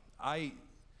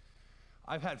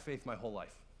 I've had faith my whole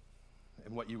life,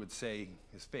 and what you would say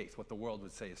is faith, what the world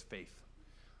would say is faith.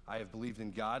 I have believed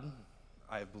in God.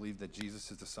 I have believed that Jesus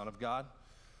is the Son of God,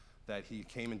 that he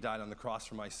came and died on the cross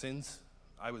for my sins.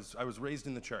 I was raised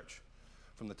in the church.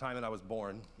 From the time that I was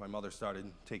born, my mother started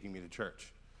taking me to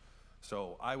church.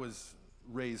 So I was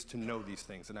raised to know these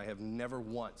things, and I have never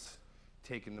once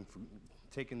taken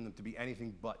them to be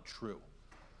anything but true.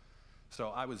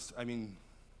 So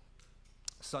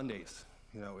Sundays,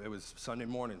 you know, it was Sunday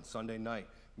morning, Sunday night,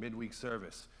 midweek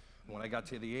service. And when I got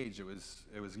to the age, it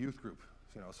was youth group,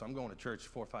 you know, so I'm going to church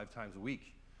 4 or 5 times a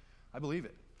week. I believe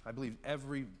it. I believe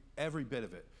every bit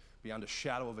of it, beyond a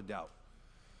shadow of a doubt.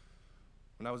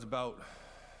 When I was about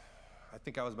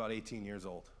 18 years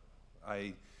old,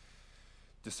 I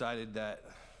decided that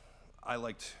I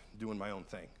liked doing my own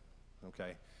thing,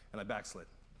 okay? And I backslid.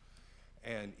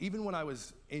 And even when I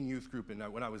was in youth group and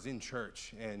when I was in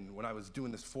church and when I was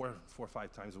doing this 4 or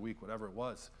 5 times a week, whatever it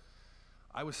was,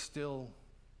 I went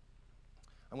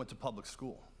to public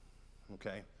school,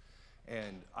 okay?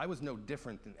 And I was no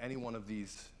different than any one of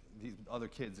these other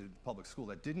kids in public school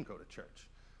that didn't go to church.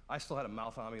 I still had a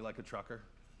mouth on me like a trucker,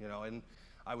 you know, and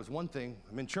I was one thing,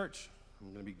 I'm in church,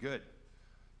 I'm gonna be good.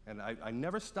 And I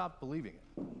never stopped believing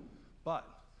it. But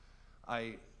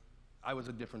I was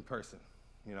a different person,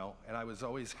 you know, and I was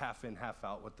always half in, half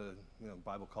out, what the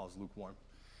Bible calls lukewarm.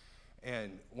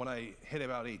 And when I hit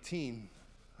about 18,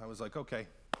 I was like, okay,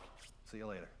 see you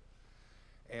later.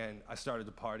 And I started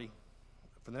to party.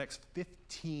 For the next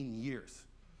 15 years,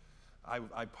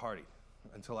 I partied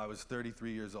until I was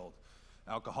 33 years old.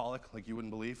 Alcoholic, like you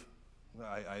wouldn't believe.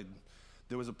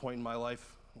 There was a point in my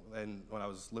life when I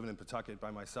was living in Pawtucket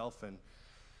by myself, and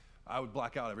I would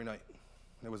black out every night.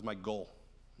 It was my goal,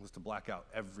 was to black out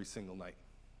every single night.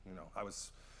 You know, I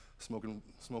was smoking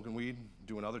weed,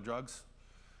 doing other drugs.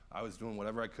 I was doing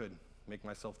whatever I could, make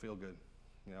myself feel good.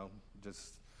 You know,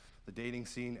 just the dating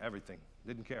scene, everything.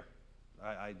 Didn't care.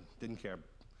 I didn't care.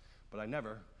 But I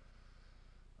never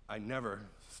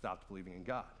stopped believing in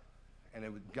God.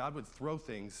 And God would throw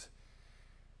things.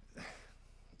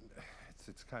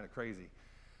 It's kind of crazy.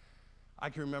 I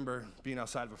can remember being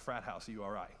outside of a frat house at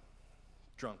URI,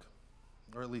 drunk,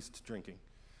 or at least drinking,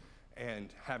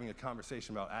 and having a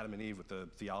conversation about Adam and Eve with a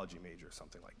theology major or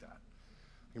something like that.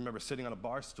 I remember sitting on a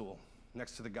bar stool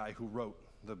next to the guy who wrote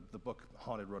the book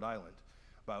Haunted Rhode Island,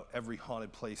 about every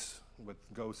haunted place with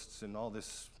ghosts and all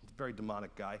this, very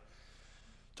demonic guy,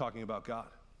 talking about God.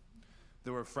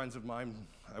 There were friends of mine,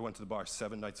 I went to the bar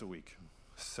 7 nights a week,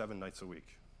 7 nights a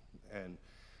week. And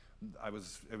it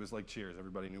was like Cheers,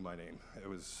 everybody knew my name. It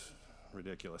was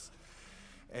ridiculous.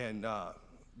 And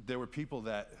there were people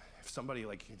that, if somebody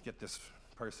get this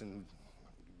person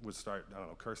would start, I don't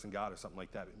know, cursing God or something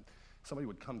like that, somebody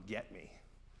would come get me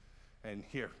and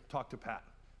here, talk to Pat,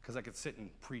 because I could sit and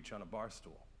preach on a bar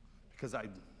stool, because I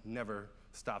never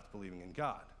stopped believing in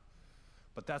God.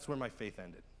 But that's where my faith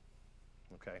ended,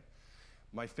 okay?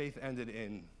 My faith ended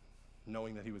in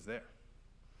knowing that he was there.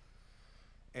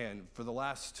 And for the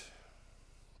last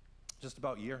just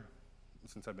about year,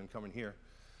 since I've been coming here,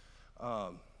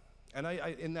 and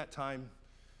in that time,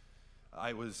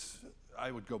 I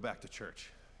would go back to church.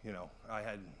 You know,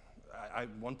 at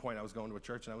one point I was going to a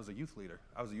church and I was a youth leader.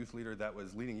 I was a youth leader that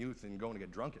was leading youth and going to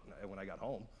get drunk when I got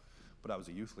home, but I was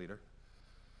a youth leader.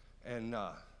 And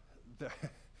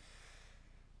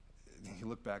you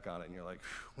look back on it and you're like,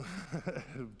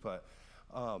 but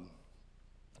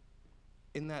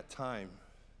in that time,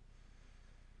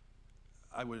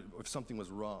 if something was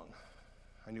wrong,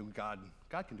 I knew God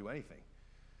can do anything.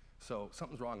 So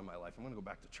something's wrong in my life. I'm going to go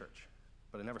back to church.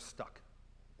 But it never stuck,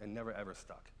 and never ever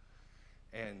stuck.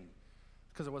 And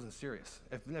because I wasn't serious.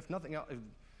 If nothing else,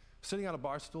 sitting on a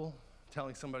bar stool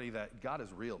telling somebody that God is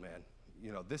real, man.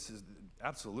 You know, this is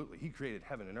absolutely, he created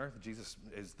heaven and earth. Jesus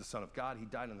is the Son of God. He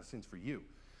died on the sins for you.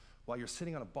 While you're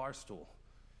sitting on a bar stool,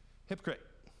 hypocrite,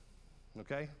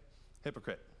 okay?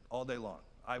 Hypocrite, all day long.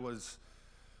 I was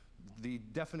the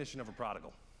definition of a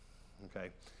prodigal, okay?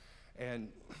 And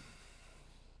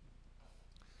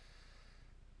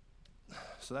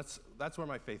so that's where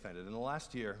my faith ended. In the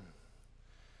last year,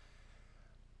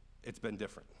 it's been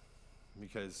different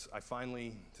because I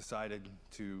finally decided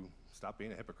to stop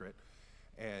being a hypocrite,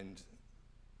 and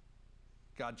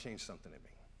God changed something in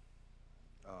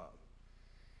me.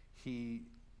 He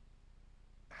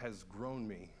has grown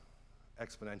me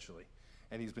exponentially,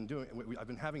 and he's been doing. I've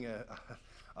been having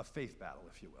a faith battle,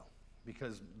 if you will,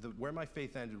 because where my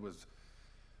faith ended was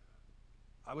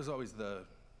I was always the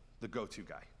go-to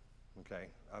guy. Okay,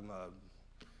 I've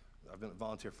been a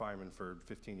volunteer fireman for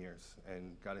 15 years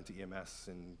and got into EMS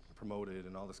and promoted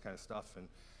and all this kind of stuff, and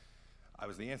I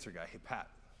was the answer guy. Hey, Pat,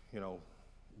 you know,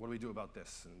 what do we do about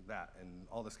this and that and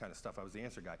all this kind of stuff? I was the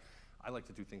answer guy. I like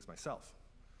to do things myself,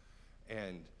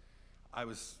 and I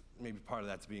was maybe part of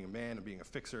that's being a man and being a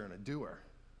fixer and a doer,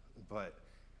 but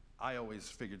I always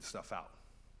figured stuff out.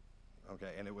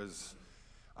 Okay, and it was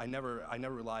I never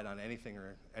relied on anything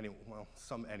or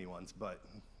anyone's, but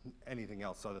anything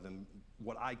else other than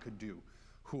what I could do,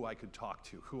 who I could talk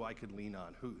to, who I could lean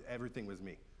on, everything was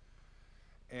me.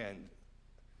 And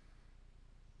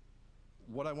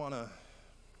what I want to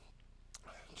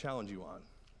challenge you on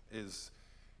is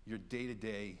your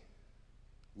day-to-day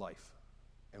life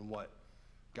and what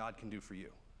God can do for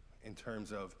you in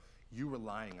terms of you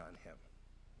relying on him,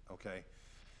 okay?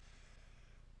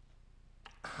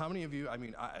 How many of you,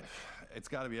 it's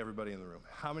got to be everybody in the room,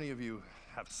 how many of you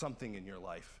have something in your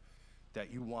life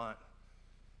that you want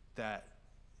that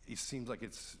it seems like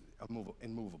it's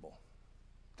immovable?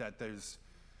 That there's,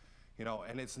 you know,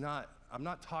 and it's not, I'm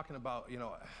not talking about, you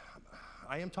know,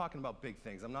 I am talking about big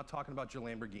things. I'm not talking about your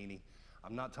Lamborghini.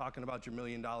 I'm not talking about your $1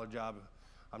 million job.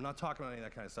 I'm not talking about any of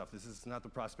that kind of stuff. This is not the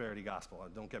prosperity gospel,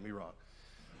 don't get me wrong.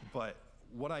 But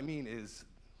what I mean is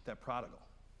that prodigal,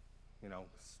 you know,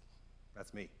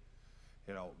 that's me.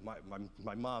 You know,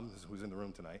 my mom, who's in the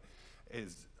room tonight,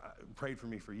 prayed for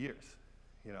me for years,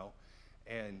 you know,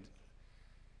 and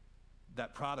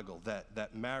that prodigal,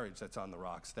 that marriage that's on the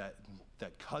rocks, that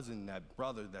cousin, that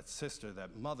brother, that sister,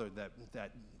 that mother,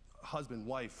 that husband,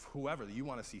 wife, whoever that you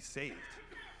want to see saved,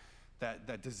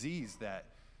 that disease that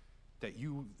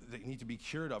you need to be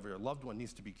cured of, or your loved one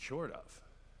needs to be cured of.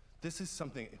 This is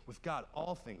something, with God,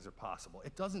 all things are possible.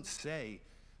 It doesn't say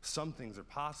some things are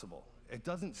possible. It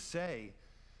doesn't say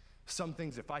some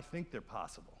things if I think they're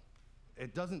possible.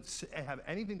 It doesn't have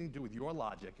anything to do with your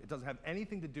logic. It doesn't have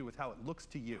anything to do with how it looks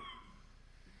to you.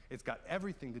 It's got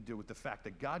everything to do with the fact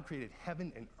that God created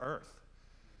heaven and earth,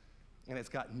 and it's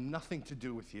got nothing to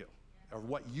do with you or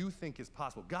what you think is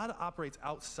possible. God operates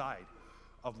outside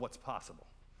of what's possible.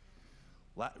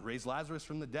 Raise Lazarus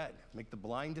from the dead, make the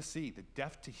blind to see, the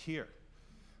deaf to hear.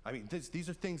 I mean, these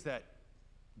are things that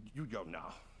you go, no,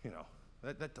 you know,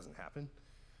 that doesn't happen.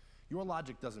 Your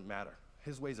logic doesn't matter.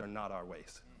 His ways are not our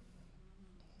ways.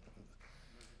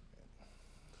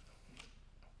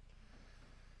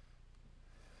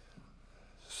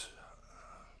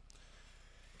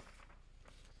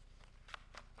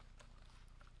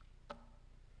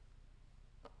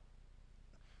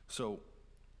 So,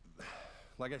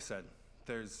 like I said,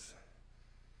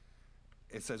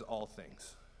 it says all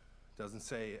things. It doesn't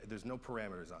say, there's no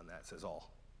parameters on that, it says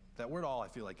all. That word all, I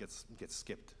feel like gets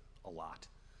skipped a lot.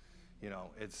 You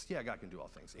know, it's, yeah, God can do all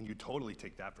things, and you totally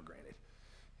take that for granted.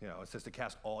 You know, it says to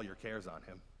cast all your cares on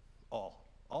him. All.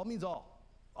 All means all.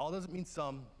 All doesn't mean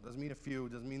some, doesn't mean a few,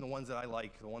 doesn't mean the ones that I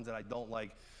like, the ones that I don't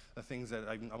like, the things that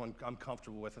I'm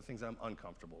comfortable with, the things that I'm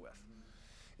uncomfortable with.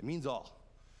 It means all.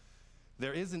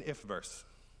 There is an if verse,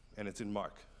 and it's in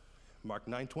Mark. Mark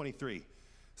 9:23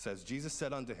 says, Jesus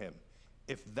said unto him,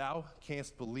 if thou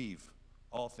canst believe,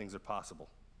 all things are possible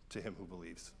to him who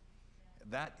believes.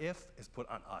 That if is put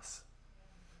on us,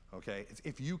 okay? It's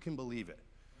if you can believe it.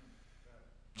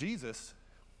 Jesus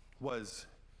was,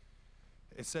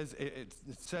 it says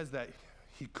that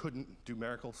he couldn't do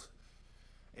miracles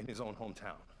in his own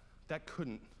hometown. That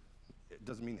couldn't, it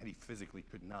doesn't mean that he physically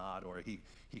could not, or he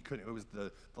couldn't. It was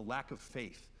the lack of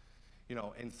faith. You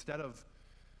know, instead of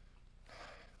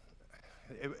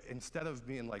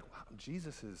being like, wow,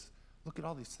 look at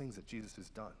all these things that Jesus has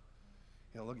done.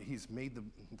 You know, look, he's made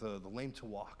the lame to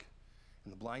walk,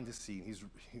 and the blind to see.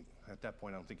 At that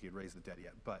point, I don't think he had raised the dead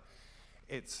yet, but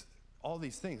it's all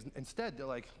these things. Instead, they're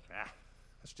like,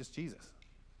 that's just Jesus.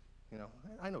 You know,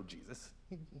 I know Jesus.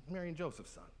 He's Mary and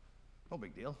Joseph's son. No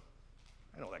big deal.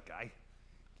 I know that guy.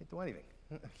 Can't do anything.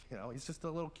 You know, he's just a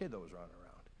little kid that was running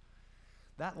around.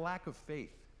 That lack of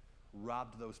faith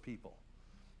robbed those people.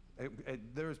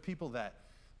 There's people that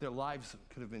their lives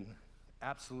could have been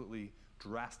absolutely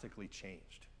drastically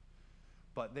changed.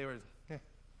 But they were, I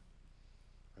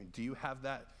mean, do you have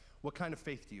that? What kind of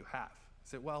faith do you have?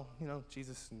 Is it, well, you know,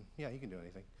 Jesus, yeah, he can do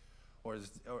anything. Or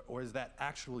is that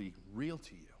actually real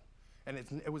to you? And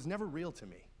it was never real to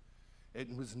me.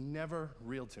 It was never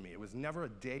real to me. It was never a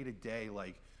day-to-day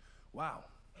like, wow,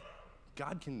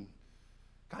 God can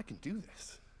do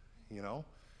this, you know?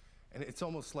 And it's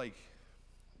almost like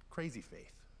crazy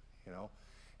faith, you know?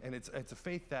 And it's a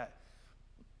faith that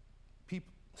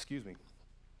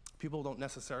people don't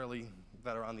necessarily,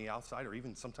 that are on the outside or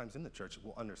even sometimes in the church,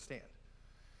 will understand.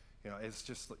 You know, it's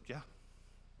just like, yeah.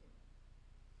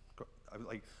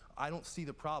 Like, I don't see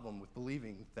the problem with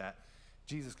believing that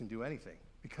Jesus can do anything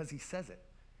because he says it.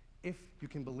 If you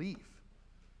can believe,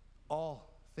 all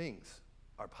things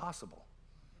are possible.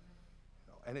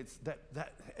 You know, and it's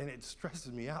and it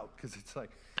stresses me out because it's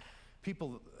like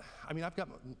people, I mean, I've got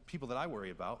people that I worry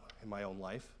about in my own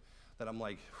life that I'm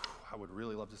like, I would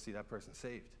really love to see that person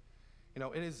saved. You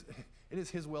know, it is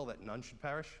his will that none should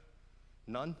perish.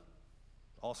 None.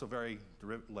 Also very,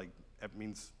 like, it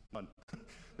means none.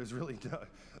 There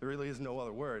really is no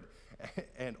other word.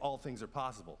 And all things are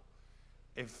possible.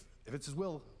 If it's his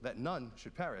will that none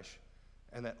should perish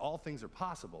and that all things are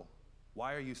possible,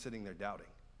 why are you sitting there doubting?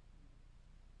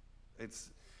 And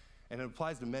it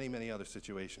applies to many, many other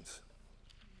situations.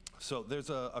 So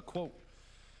there's a quote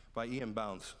by E.M.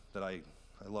 Bounds that I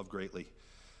love greatly.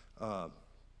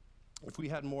 If we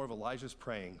had more of Elijah's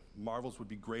praying, marvels would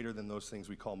be greater than those things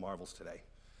we call marvels today.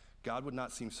 God would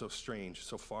not seem so strange,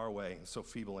 so far away, and so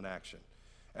feeble in action.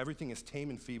 Everything is tame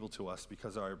and feeble to us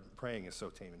because our praying is so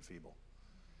tame and feeble.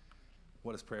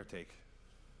 What does prayer take?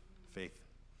 Faith.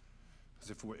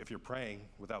 Because if you're praying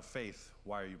without faith,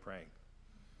 why are you praying?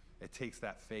 It takes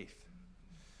that faith.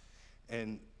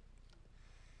 And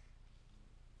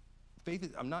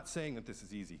faith, I'm not saying that this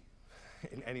is easy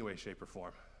in any way, shape, or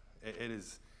form. It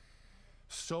is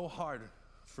so hard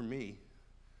for me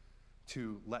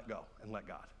to let go and let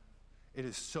God. It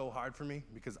is so hard for me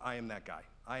because I am that guy.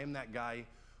 I am that guy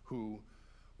who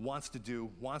wants to do,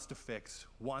 wants to fix,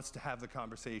 wants to have the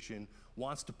conversation,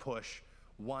 wants to push,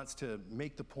 wants to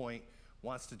make the point,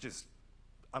 wants to just,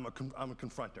 I'm a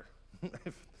confronter.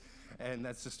 And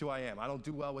that's just who I am. I don't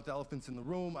do well with elephants in the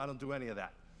room. I don't do any of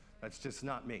that. That's just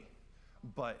not me.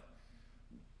 But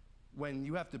when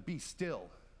you have to be still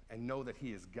and know that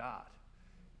he is God,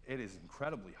 it is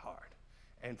incredibly hard.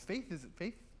 And faith,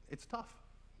 it's tough,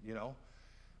 you know?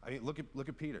 I mean, look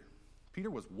at Peter. Peter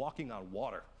was walking on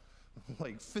water,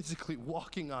 like physically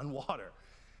walking on water.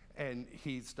 And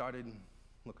he started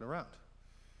looking around,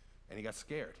 and he got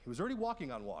scared. He was already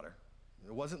walking on water.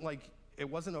 It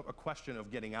wasn't a question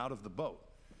of getting out of the boat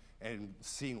and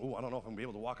seeing, oh, I don't know if I'm gonna be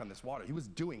able to walk on this water. He was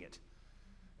doing it.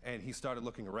 And he started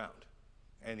looking around,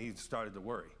 and he started to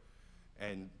worry.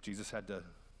 And Jesus had to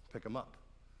pick him up.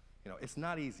 You know, it's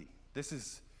not easy.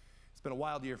 It's been a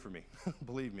wild year for me,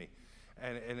 believe me.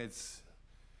 And it's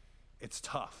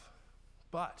tough.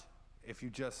 But if you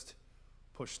just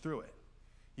push through it,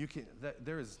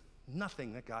 there is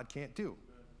nothing that God can't do.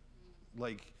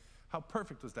 Like, how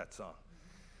perfect was that song?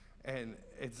 And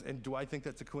do I think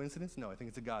that's a coincidence? No, I think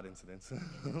it's a God incidence.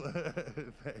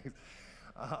 Thanks.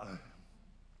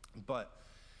 But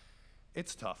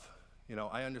it's tough. You know,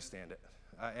 I understand it.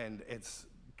 And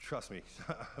trust me,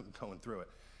 I'm going through it.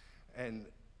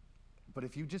 But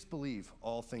if you just believe,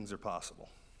 all things are possible.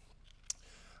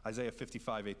 Isaiah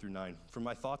 55, 8-9. For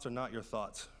my thoughts are not your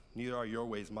thoughts, neither are your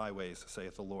ways my ways,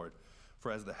 saith the Lord.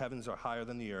 For as the heavens are higher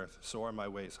than the earth, so are my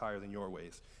ways higher than your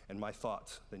ways, and my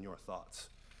thoughts than your thoughts.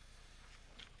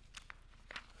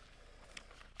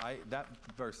 That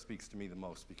verse speaks to me the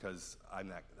most because I'm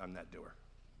that doer,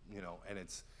 you know. And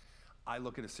I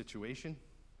look at a situation,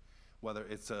 whether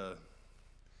it's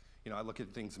I look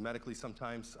at things medically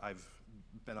sometimes. I've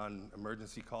been on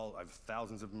emergency call. I have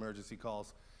thousands of emergency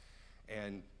calls,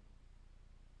 and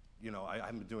you know, I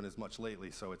haven't been doing as much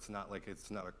lately, so it's not like it's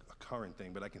not a current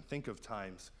thing. But I can think of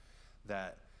times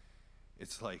that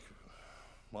it's like,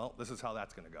 well, this is how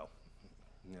that's going to go,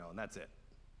 you know, and that's it.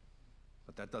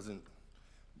 But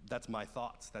that's my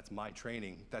thoughts. That's my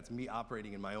training. That's me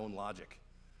operating in my own logic.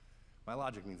 My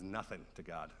logic means nothing to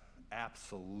God.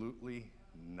 Absolutely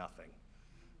nothing.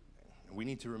 We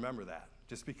need to remember that.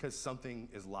 Just because something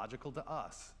is logical to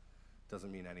us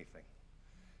doesn't mean anything.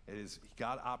 It is,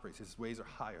 God operates, his ways are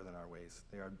higher than our ways.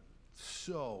 They are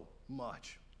so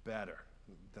much better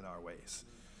than our ways.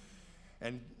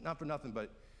 And not for nothing, but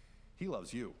he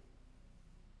loves you.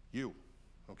 You,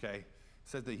 okay?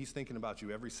 Says that he's thinking about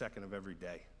you every second of every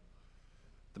day.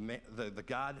 The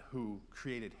God who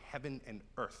created heaven and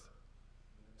earth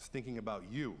is thinking about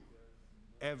you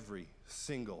every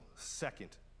single second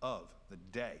of the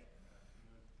day.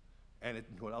 And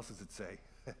what else does it say?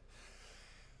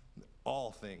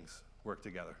 All things work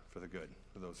together for the good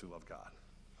for those who love God.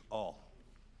 All.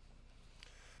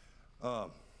 I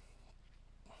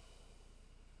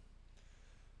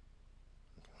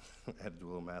had to do a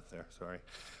little math there, sorry.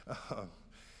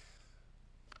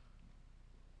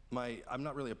 I'm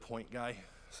not really a point guy,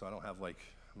 so I don't have I'm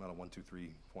not a 1, 2,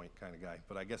 3 point kind of guy.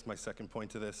 But I guess my second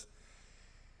point to this,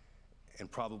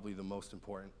 and probably the most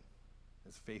important,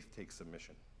 is faith takes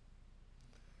submission.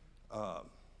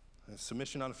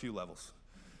 Submission on a few levels.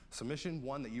 Submission,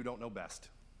 one, that you don't know best,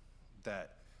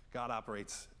 that God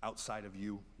operates outside of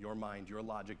you, your mind, your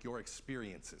logic, your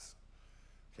experiences.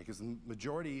 Okay, because the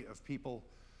majority of people,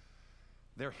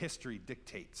 their history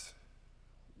dictates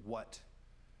what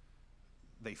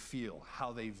they feel,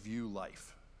 how they view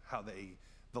life,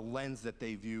 the lens that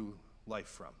they view life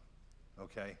from,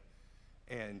 okay?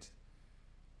 And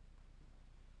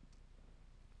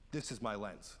this is my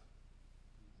lens.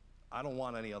 I don't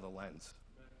want any other lens.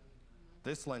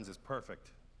 This lens is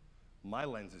perfect. My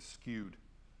lens is skewed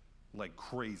like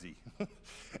crazy.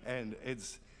 And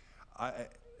it's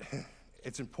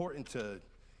important to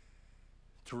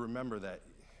remember that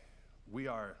we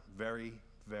are very,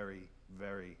 very,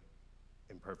 very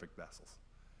imperfect vessels.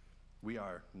 We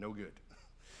are no good.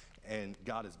 And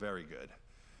God is very good.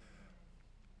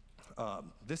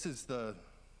 This is the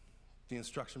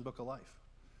instruction book of life.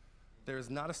 There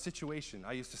is not a situation,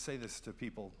 I used to say this to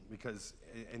people because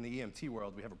in the EMT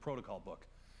world, we have a protocol book.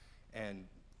 And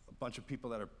a bunch of people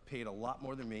that are paid a lot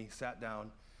more than me sat down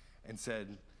and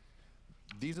said,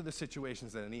 these are the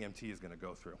situations that an EMT is going to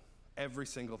go through. Every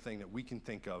single thing that we can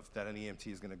think of that an EMT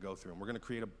is going to go through. And we're going to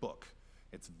create a book.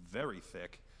 It's very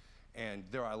thick. And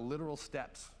there are literal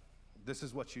steps. This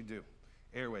is what you do.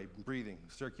 Airway, breathing,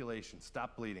 circulation,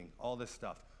 stop bleeding, all this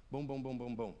stuff. Boom, boom, boom,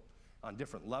 boom, boom. On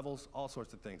different levels, all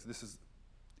sorts of things. This is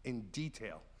in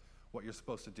detail what you're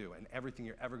supposed to do and everything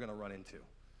you're ever going to run into.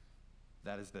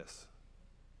 That is this.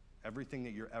 Everything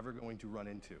that you're ever going to run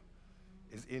into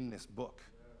is in this book.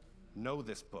 Know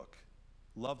this book.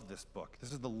 Love this book.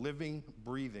 This is the living,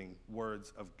 breathing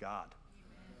words of God.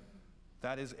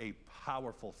 That is a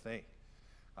powerful thing.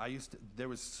 There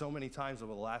was so many times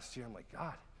over the last year, I'm like,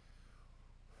 God,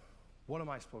 what am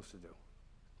I supposed to do?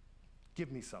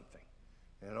 Give me something.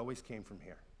 And it always came from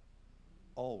here.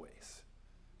 Always.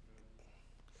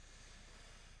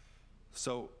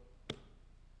 So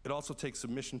it also takes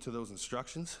submission to those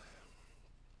instructions.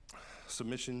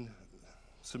 Submission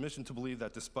to believe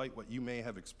that despite what you may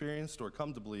have experienced or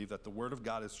come to believe, that the Word of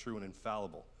God is true and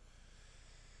infallible.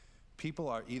 People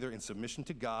are either in submission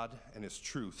to God and His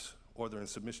truths, or they're in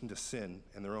submission to sin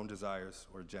and their own desires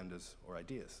or agendas or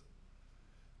ideas.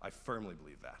 I firmly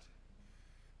believe that.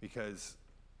 Because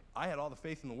I had all the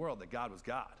faith in the world that God was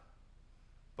God.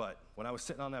 But when I was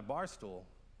sitting on that bar stool,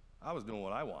 I was doing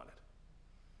what I wanted.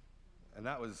 And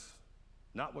that was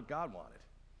not what God wanted.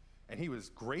 And He was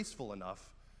graceful enough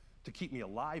to keep me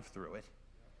alive through it.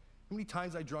 How many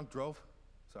times I drunk drove?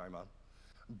 Sorry, Mom.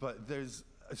 But there's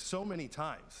so many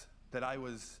times that I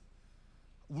was,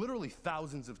 literally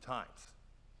thousands of times,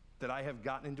 that I have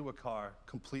gotten into a car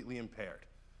completely impaired.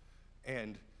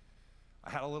 And I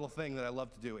had a little thing that I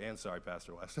love to do, and sorry,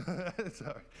 Pastor West,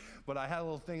 sorry. But I had a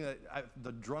little thing that,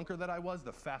 the drunker that I was,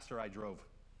 the faster I drove.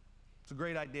 It's a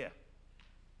great idea.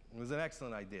 It was an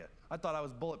excellent idea. I thought I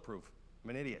was bulletproof. I'm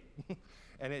an idiot.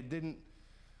 And it didn't,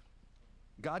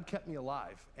 God kept me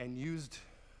alive and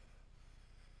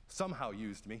somehow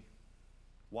used me.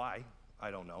 Why?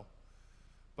 I don't know.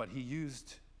 But He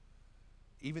used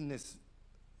even this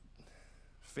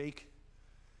fake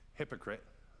hypocrite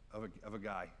of a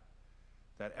guy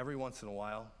that every once in a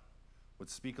while would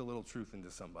speak a little truth into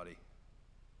somebody.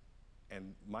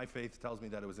 And my faith tells me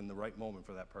that it was in the right moment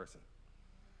for that person.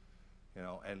 You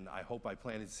know, and I hope I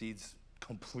planted seeds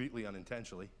completely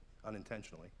unintentionally,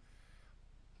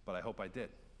 but I hope I did.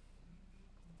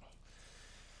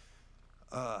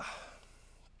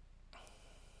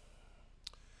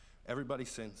 Everybody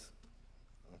sins,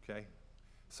 okay?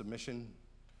 Submission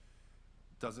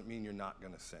doesn't mean you're not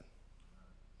going to sin.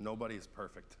 Nobody is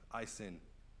perfect. I sin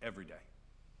every day.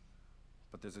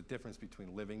 But there's a difference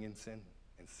between living in sin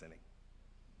and sinning.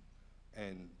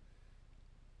 And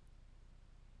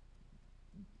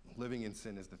living in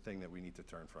sin is the thing that we need to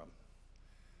turn from.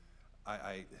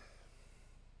 I'm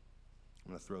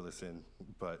going to throw this in,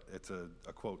 but it's a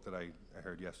quote that I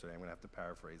heard yesterday. I'm going to have to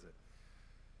paraphrase it.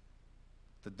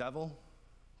 The devil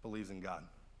believes in God.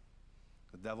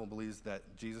 The devil believes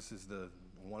that Jesus is the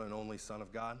one and only Son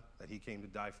of God, that he came to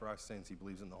die for our sins. He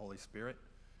believes in the Holy Spirit.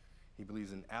 He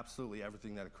believes in absolutely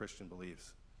everything that a Christian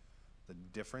believes. The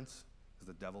difference is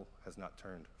the devil has not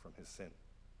turned from his sin.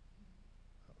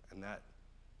 And that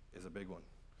is a big one.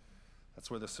 That's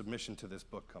where the submission to this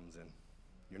book comes in.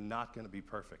 You're not going to be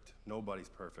perfect. Nobody's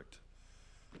perfect.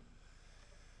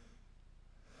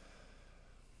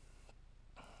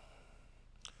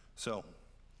 So,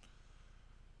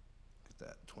 get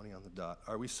that 20 on the dot.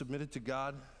 Are we submitted to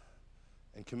God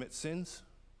and commit sins,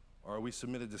 or are we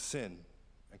submitted to sin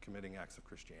and committing acts of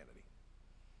Christianity?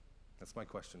 That's my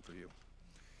question for you.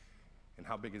 And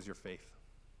how big is your faith?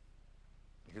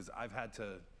 Because I've had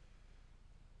to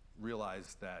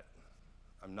realize that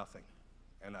I'm nothing.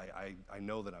 And I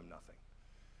know that I'm nothing.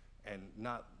 And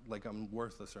not like I'm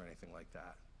worthless or anything like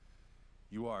that.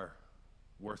 You are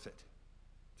worth it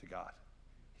to God.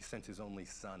 He sent his only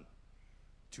Son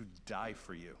to die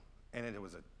for you. And it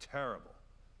was a terrible,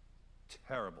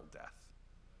 terrible death.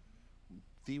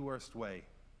 The worst way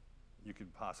you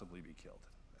could possibly be killed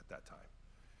at that time.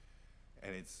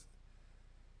 And it's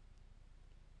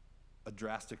a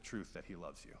drastic truth that he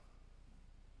loves you.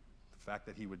 The fact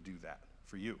that he would do that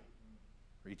for you,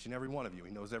 for each and every one of you.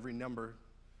 He knows every number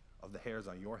of the hairs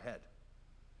on your head.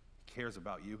 He cares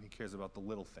about you. He cares about the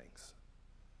little things.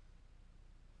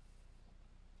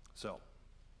 So,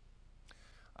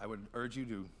 I would urge you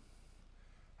to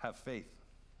have faith,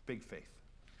 big faith,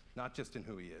 not just in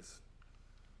who he is,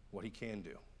 what he can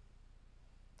do.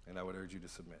 And I would urge you to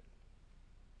submit.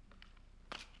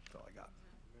 That's all I got.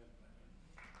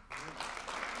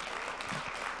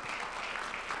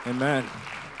 Amen.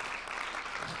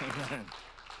 Amen.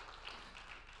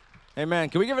 Amen.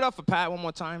 Can we give it up for Pat one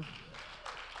more time?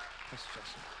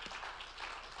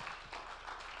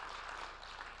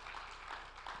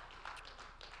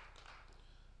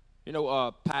 You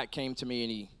know, Pat came to me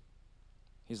and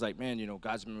he's like, man, you know,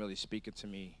 God's been really speaking to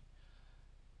me.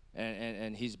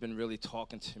 And he's been really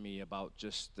talking to me about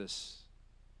just this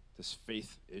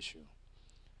faith issue.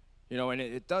 You know, and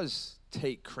it does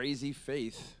take crazy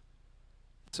faith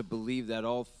to believe that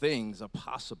all things are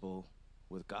possible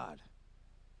with God.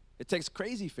 It takes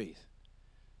crazy faith.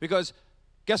 Because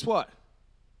guess what?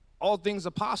 All things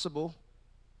are possible,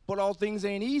 but all things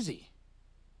ain't easy.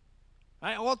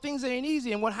 Right? All things ain't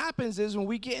easy. And what happens is when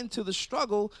we get into the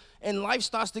struggle and life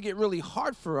starts to get really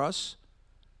hard for us,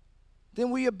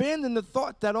 then we abandon the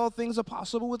thought that all things are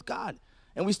possible with God.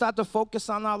 And we start to focus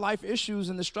on our life issues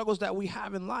and the struggles that we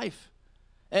have in life.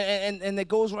 And it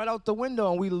goes right out the window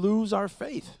and we lose our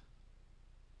faith.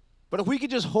 But if we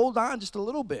could just hold on just a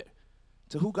little bit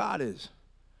to who God is,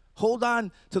 hold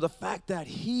on to the fact that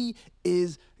he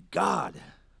is God,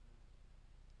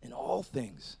 and all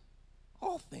things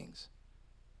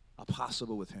are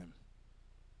possible with him.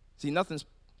 See,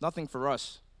 nothing for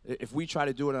us. If we try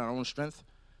to do it in our own strength,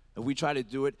 if we try to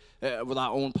do it with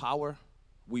our own power,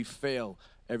 we fail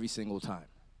every single time.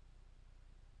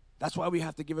 That's why we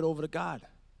have to give it over to God.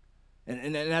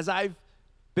 And as I've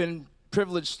been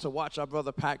privileged to watch our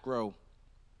brother Pat grow,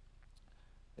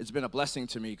 it's been a blessing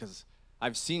to me because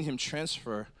I've seen him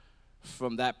transfer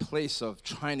from that place of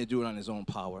trying to do it on his own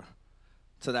power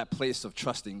to that place of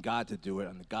trusting God to do it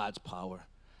on God's power.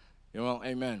 You know,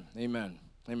 amen, amen,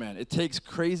 amen. It takes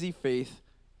crazy faith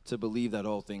to believe that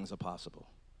all things are possible.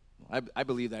 I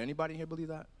believe that. Anybody here believe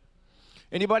that?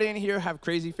 Anybody in here have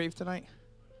crazy faith tonight?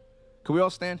 Can we all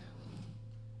stand?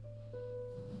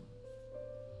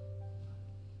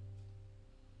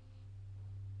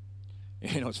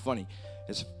 You know, it's funny.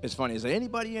 It's funny. Is there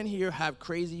anybody in here have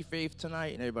crazy faith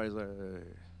tonight? And everybody's like,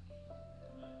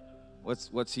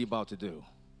 what's he about to do?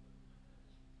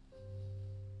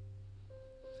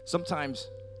 Sometimes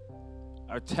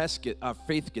our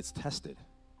faith gets tested.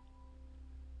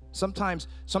 Sometimes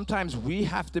we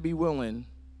have to be willing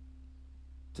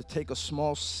to take a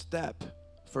small step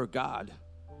for God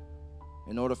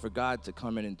in order for God to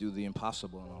come in and do the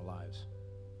impossible in our lives.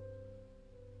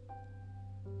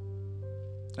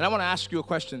 And I want to ask you a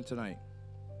question tonight.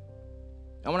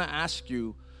 I want to ask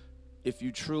you if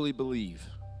you truly believe.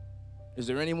 Is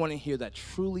there anyone in here that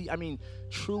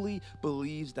truly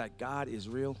believes that God is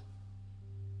real?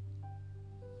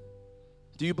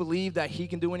 Do you believe that he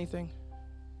can do anything?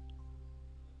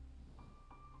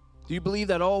 Do you believe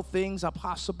that all things are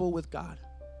possible with God?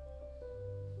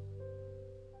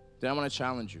 Then I want to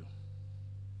challenge you.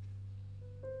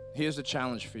 Here's the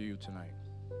challenge for you tonight.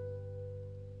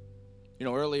 You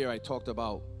know, earlier I talked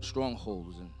about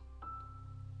strongholds, and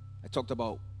I talked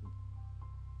about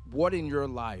what in your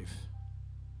life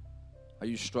are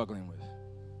you struggling with?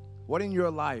 What in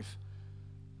your life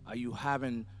are you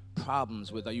having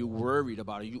problems with? Are you worried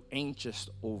about? Are you anxious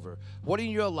over? What in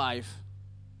your life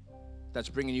that's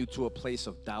bringing you to a place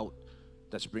of doubt,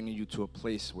 that's bringing you to a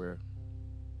place where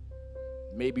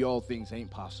maybe all things ain't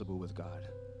possible with God?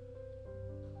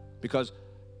 Because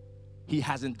he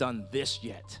hasn't done this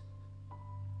yet.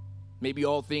 Maybe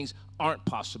all things aren't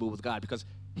possible with God because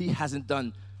he hasn't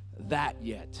done that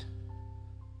yet.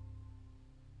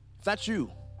 If that's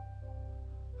you,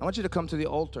 I want you to come to the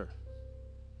altar,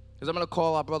 because I'm going to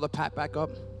call our brother Pat back up,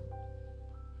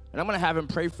 and I'm going to have him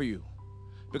pray for you,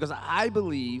 because I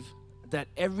believe that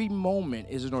every moment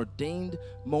is an ordained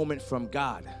moment from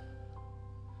God.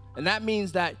 And that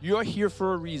means that you're here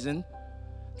for a reason.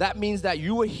 That means that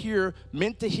you were here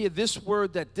meant to hear this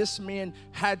word that this man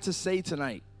had to say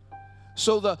tonight.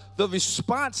 So the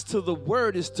response to the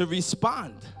word is to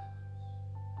respond.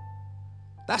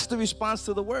 That's the response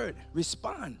to the word.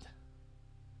 Respond.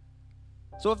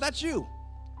 So if that's you,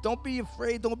 don't be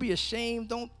afraid. Don't be ashamed.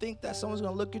 Don't think that someone's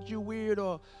going to look at you weird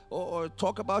or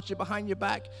talk about you behind your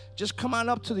back. Just come on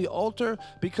up to the altar,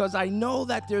 because I know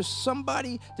that there's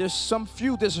a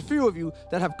few of you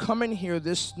that have come in here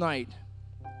this night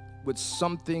with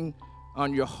something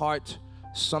on your heart,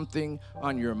 something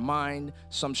on your mind,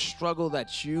 some struggle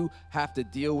that you have to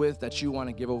deal with that you want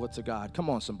to give over to God. Come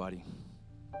on, somebody.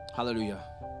 Hallelujah.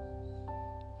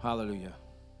 Hallelujah.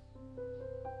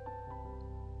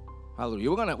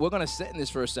 Hallelujah. We're gonna sit in this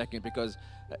for a second, because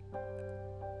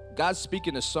God's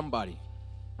speaking to somebody.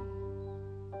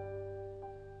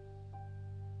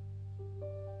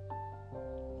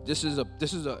 This is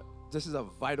a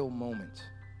vital moment.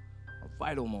 A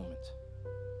vital moment.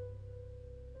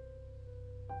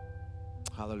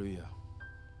 Hallelujah.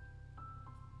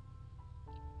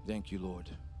 Thank you, Lord.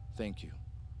 Thank you.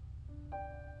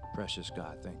 Precious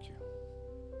God, thank you.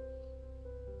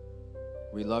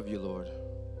 We love you, Lord.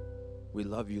 We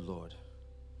love you, Lord.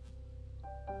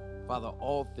 Father,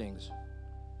 all things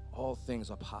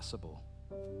are possible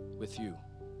with you.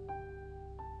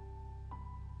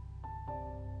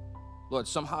 Lord,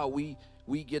 somehow we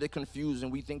get it confused,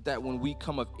 and we think that when we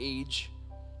come of age,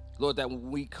 Lord, that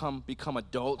when we become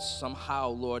adults, somehow,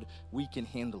 Lord, we can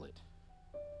handle it.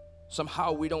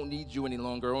 Somehow we don't need you any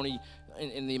longer, only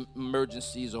in the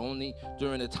emergencies, only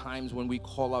during the times when we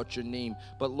call out your name.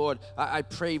 But Lord, I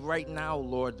pray right now,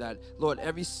 Lord, that, Lord,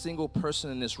 every single person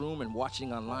in this room and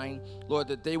watching online, Lord,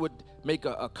 that they would make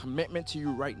a commitment to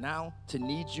you right now, to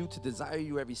need you, to desire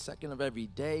you every second of every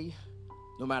day,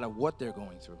 no matter what they're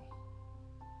going through.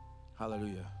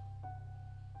 Hallelujah.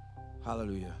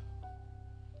 Hallelujah.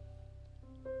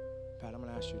 Pat, I'm going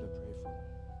to ask you to pray for me.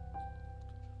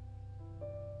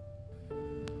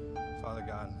 Father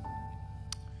God,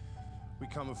 we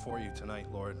come before you tonight,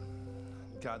 Lord.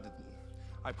 God,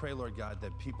 I pray, Lord God,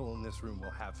 that people in this room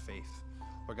will have faith.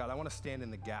 Lord God, I want to stand in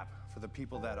the gap for the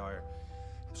people that are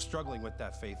struggling with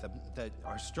that faith, that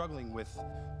are struggling with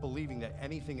believing that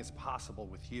anything is possible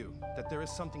with you, that there is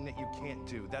something that you can't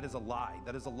do. That is a lie.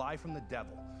 That is a lie from the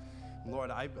devil.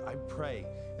 Lord, I pray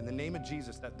in the name of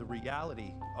Jesus that the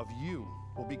reality of you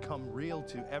will become real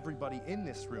to everybody in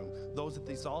this room, those at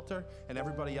this altar and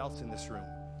everybody else in this room.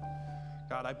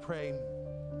 God, I pray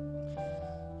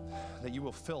that you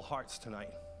will fill hearts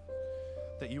tonight,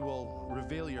 that you will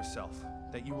reveal yourself,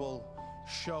 that you will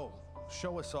show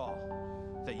us all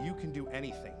that you can do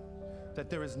anything, that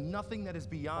there is nothing that is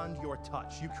beyond your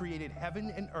touch. You created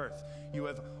heaven and earth. You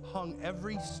have hung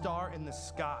every star in the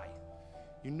sky.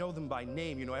 You know them by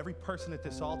name. You know every person at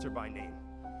this altar by name.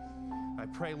 I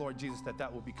pray, Lord Jesus,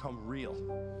 that will become real.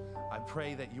 I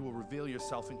pray that you will reveal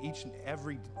yourself in each and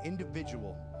every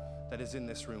individual that is in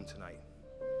this room tonight.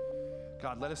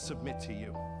 God, let us submit to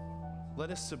you.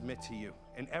 Let us submit to you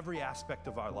in every aspect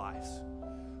of our lives.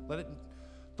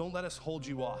 Don't let us hold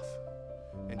you off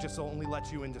and just only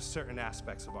let you into certain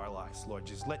aspects of our lives, Lord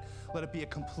Jesus. Let it be a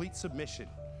complete submission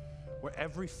where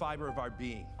every fiber of our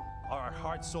being, our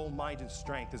heart, soul, mind, and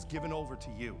strength is given over to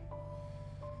you,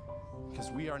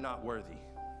 because we are not worthy.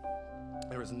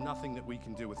 There is nothing that we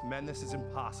can do. With men, this is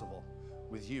impossible.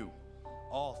 With you,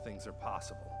 all things are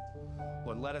possible.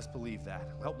 Lord, let us believe that.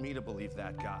 Help me to believe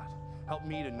that, God. Help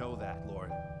me to know that,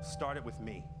 Lord. Start it with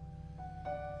me.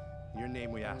 In your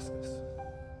name we ask this.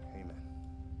 Amen.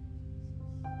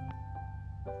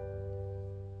 I will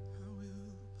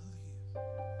believe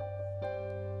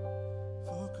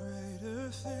for greater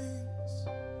things.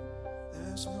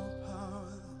 There's no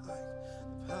power like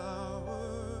the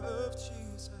power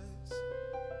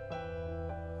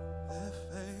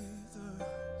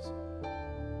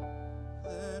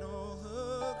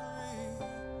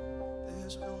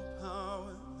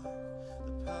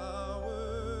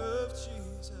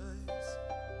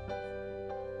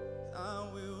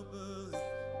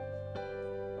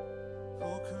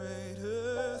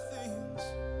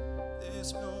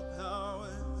There's no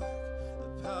power like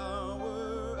the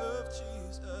power of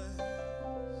Jesus.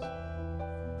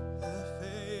 Let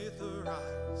faith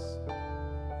arise.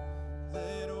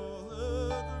 Let all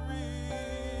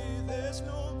agree. There's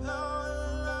no power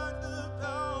like the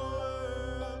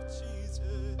power of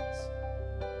Jesus.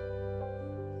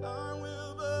 I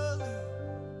will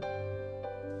believe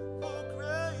for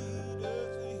greater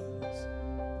things.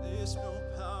 There's no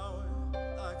power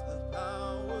like the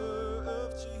power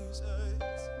of Jesus.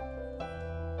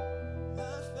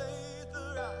 Let faith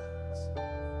arise.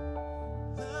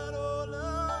 Let all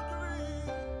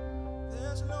agree.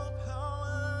 There's no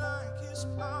power like His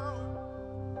power.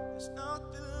 There's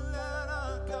nothing that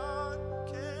our God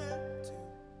can't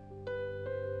do.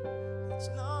 It's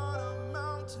not a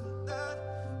mountain that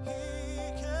He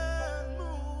can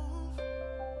move.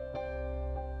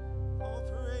 Oh,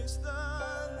 praise the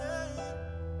name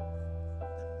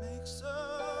that makes a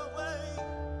way.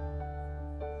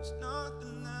 There's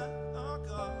nothing that our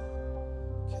God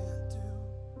can't do.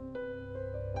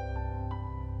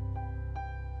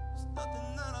 There's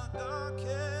nothing that our God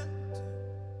can't do.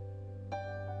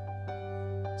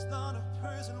 It's not a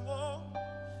prison wall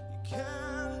you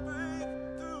can't break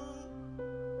through.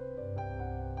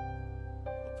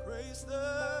 Oh, praise the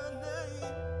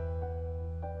name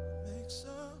that makes a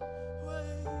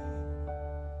way.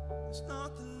 There's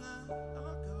nothing that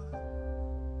our God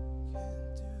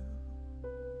can't do.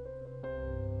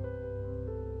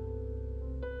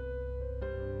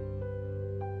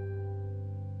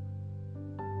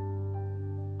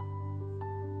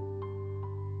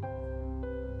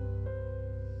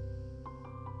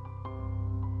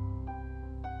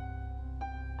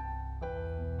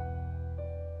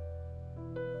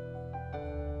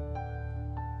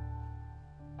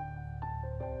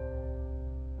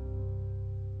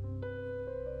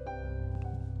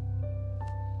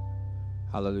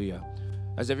 Hallelujah.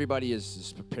 As everybody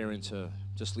is preparing to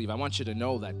just leave, I want you to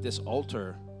know that this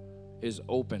altar is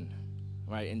open,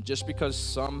 right? And just because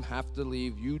some have to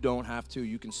leave, you don't have to.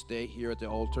 You can stay here at the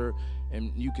altar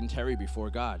and you can tarry before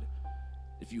God.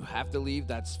 If you have to leave,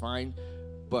 that's fine,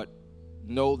 but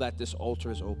know that this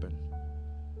altar is open.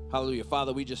 Hallelujah.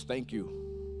 Father, we just thank you.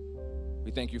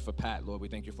 We thank you for Pat, Lord. We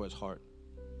thank you for his heart.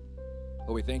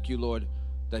 Lord, we thank you, Lord,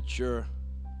 that you're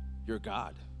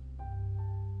God.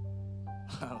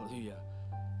 Hallelujah.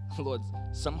 Lord,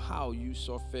 somehow you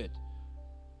saw fit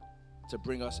to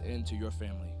bring us into your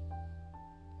family.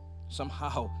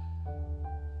 Somehow,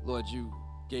 Lord, you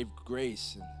gave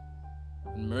grace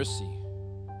and mercy,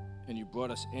 and you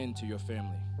brought us into your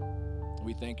family.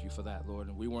 We thank you for that, Lord,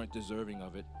 and we weren't deserving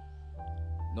of it.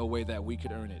 No way that we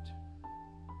could earn it.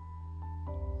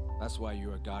 That's why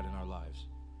you are God in our lives.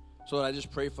 So Lord, I just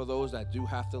pray for those that do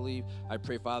have to leave. I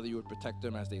pray, Father, you would protect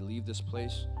them as they leave this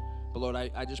place. But Lord,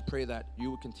 I just pray that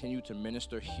you would continue to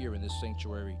minister here in this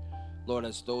sanctuary. Lord,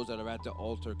 as those that are at the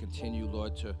altar continue,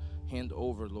 Lord, to hand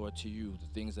over, Lord, to you the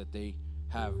things that they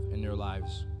have in their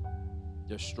lives,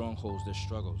 their strongholds, their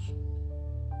struggles.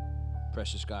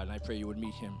 Precious God, and I pray you would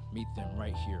meet them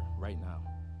right here, right now.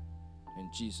 In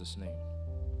Jesus' name,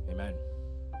 amen.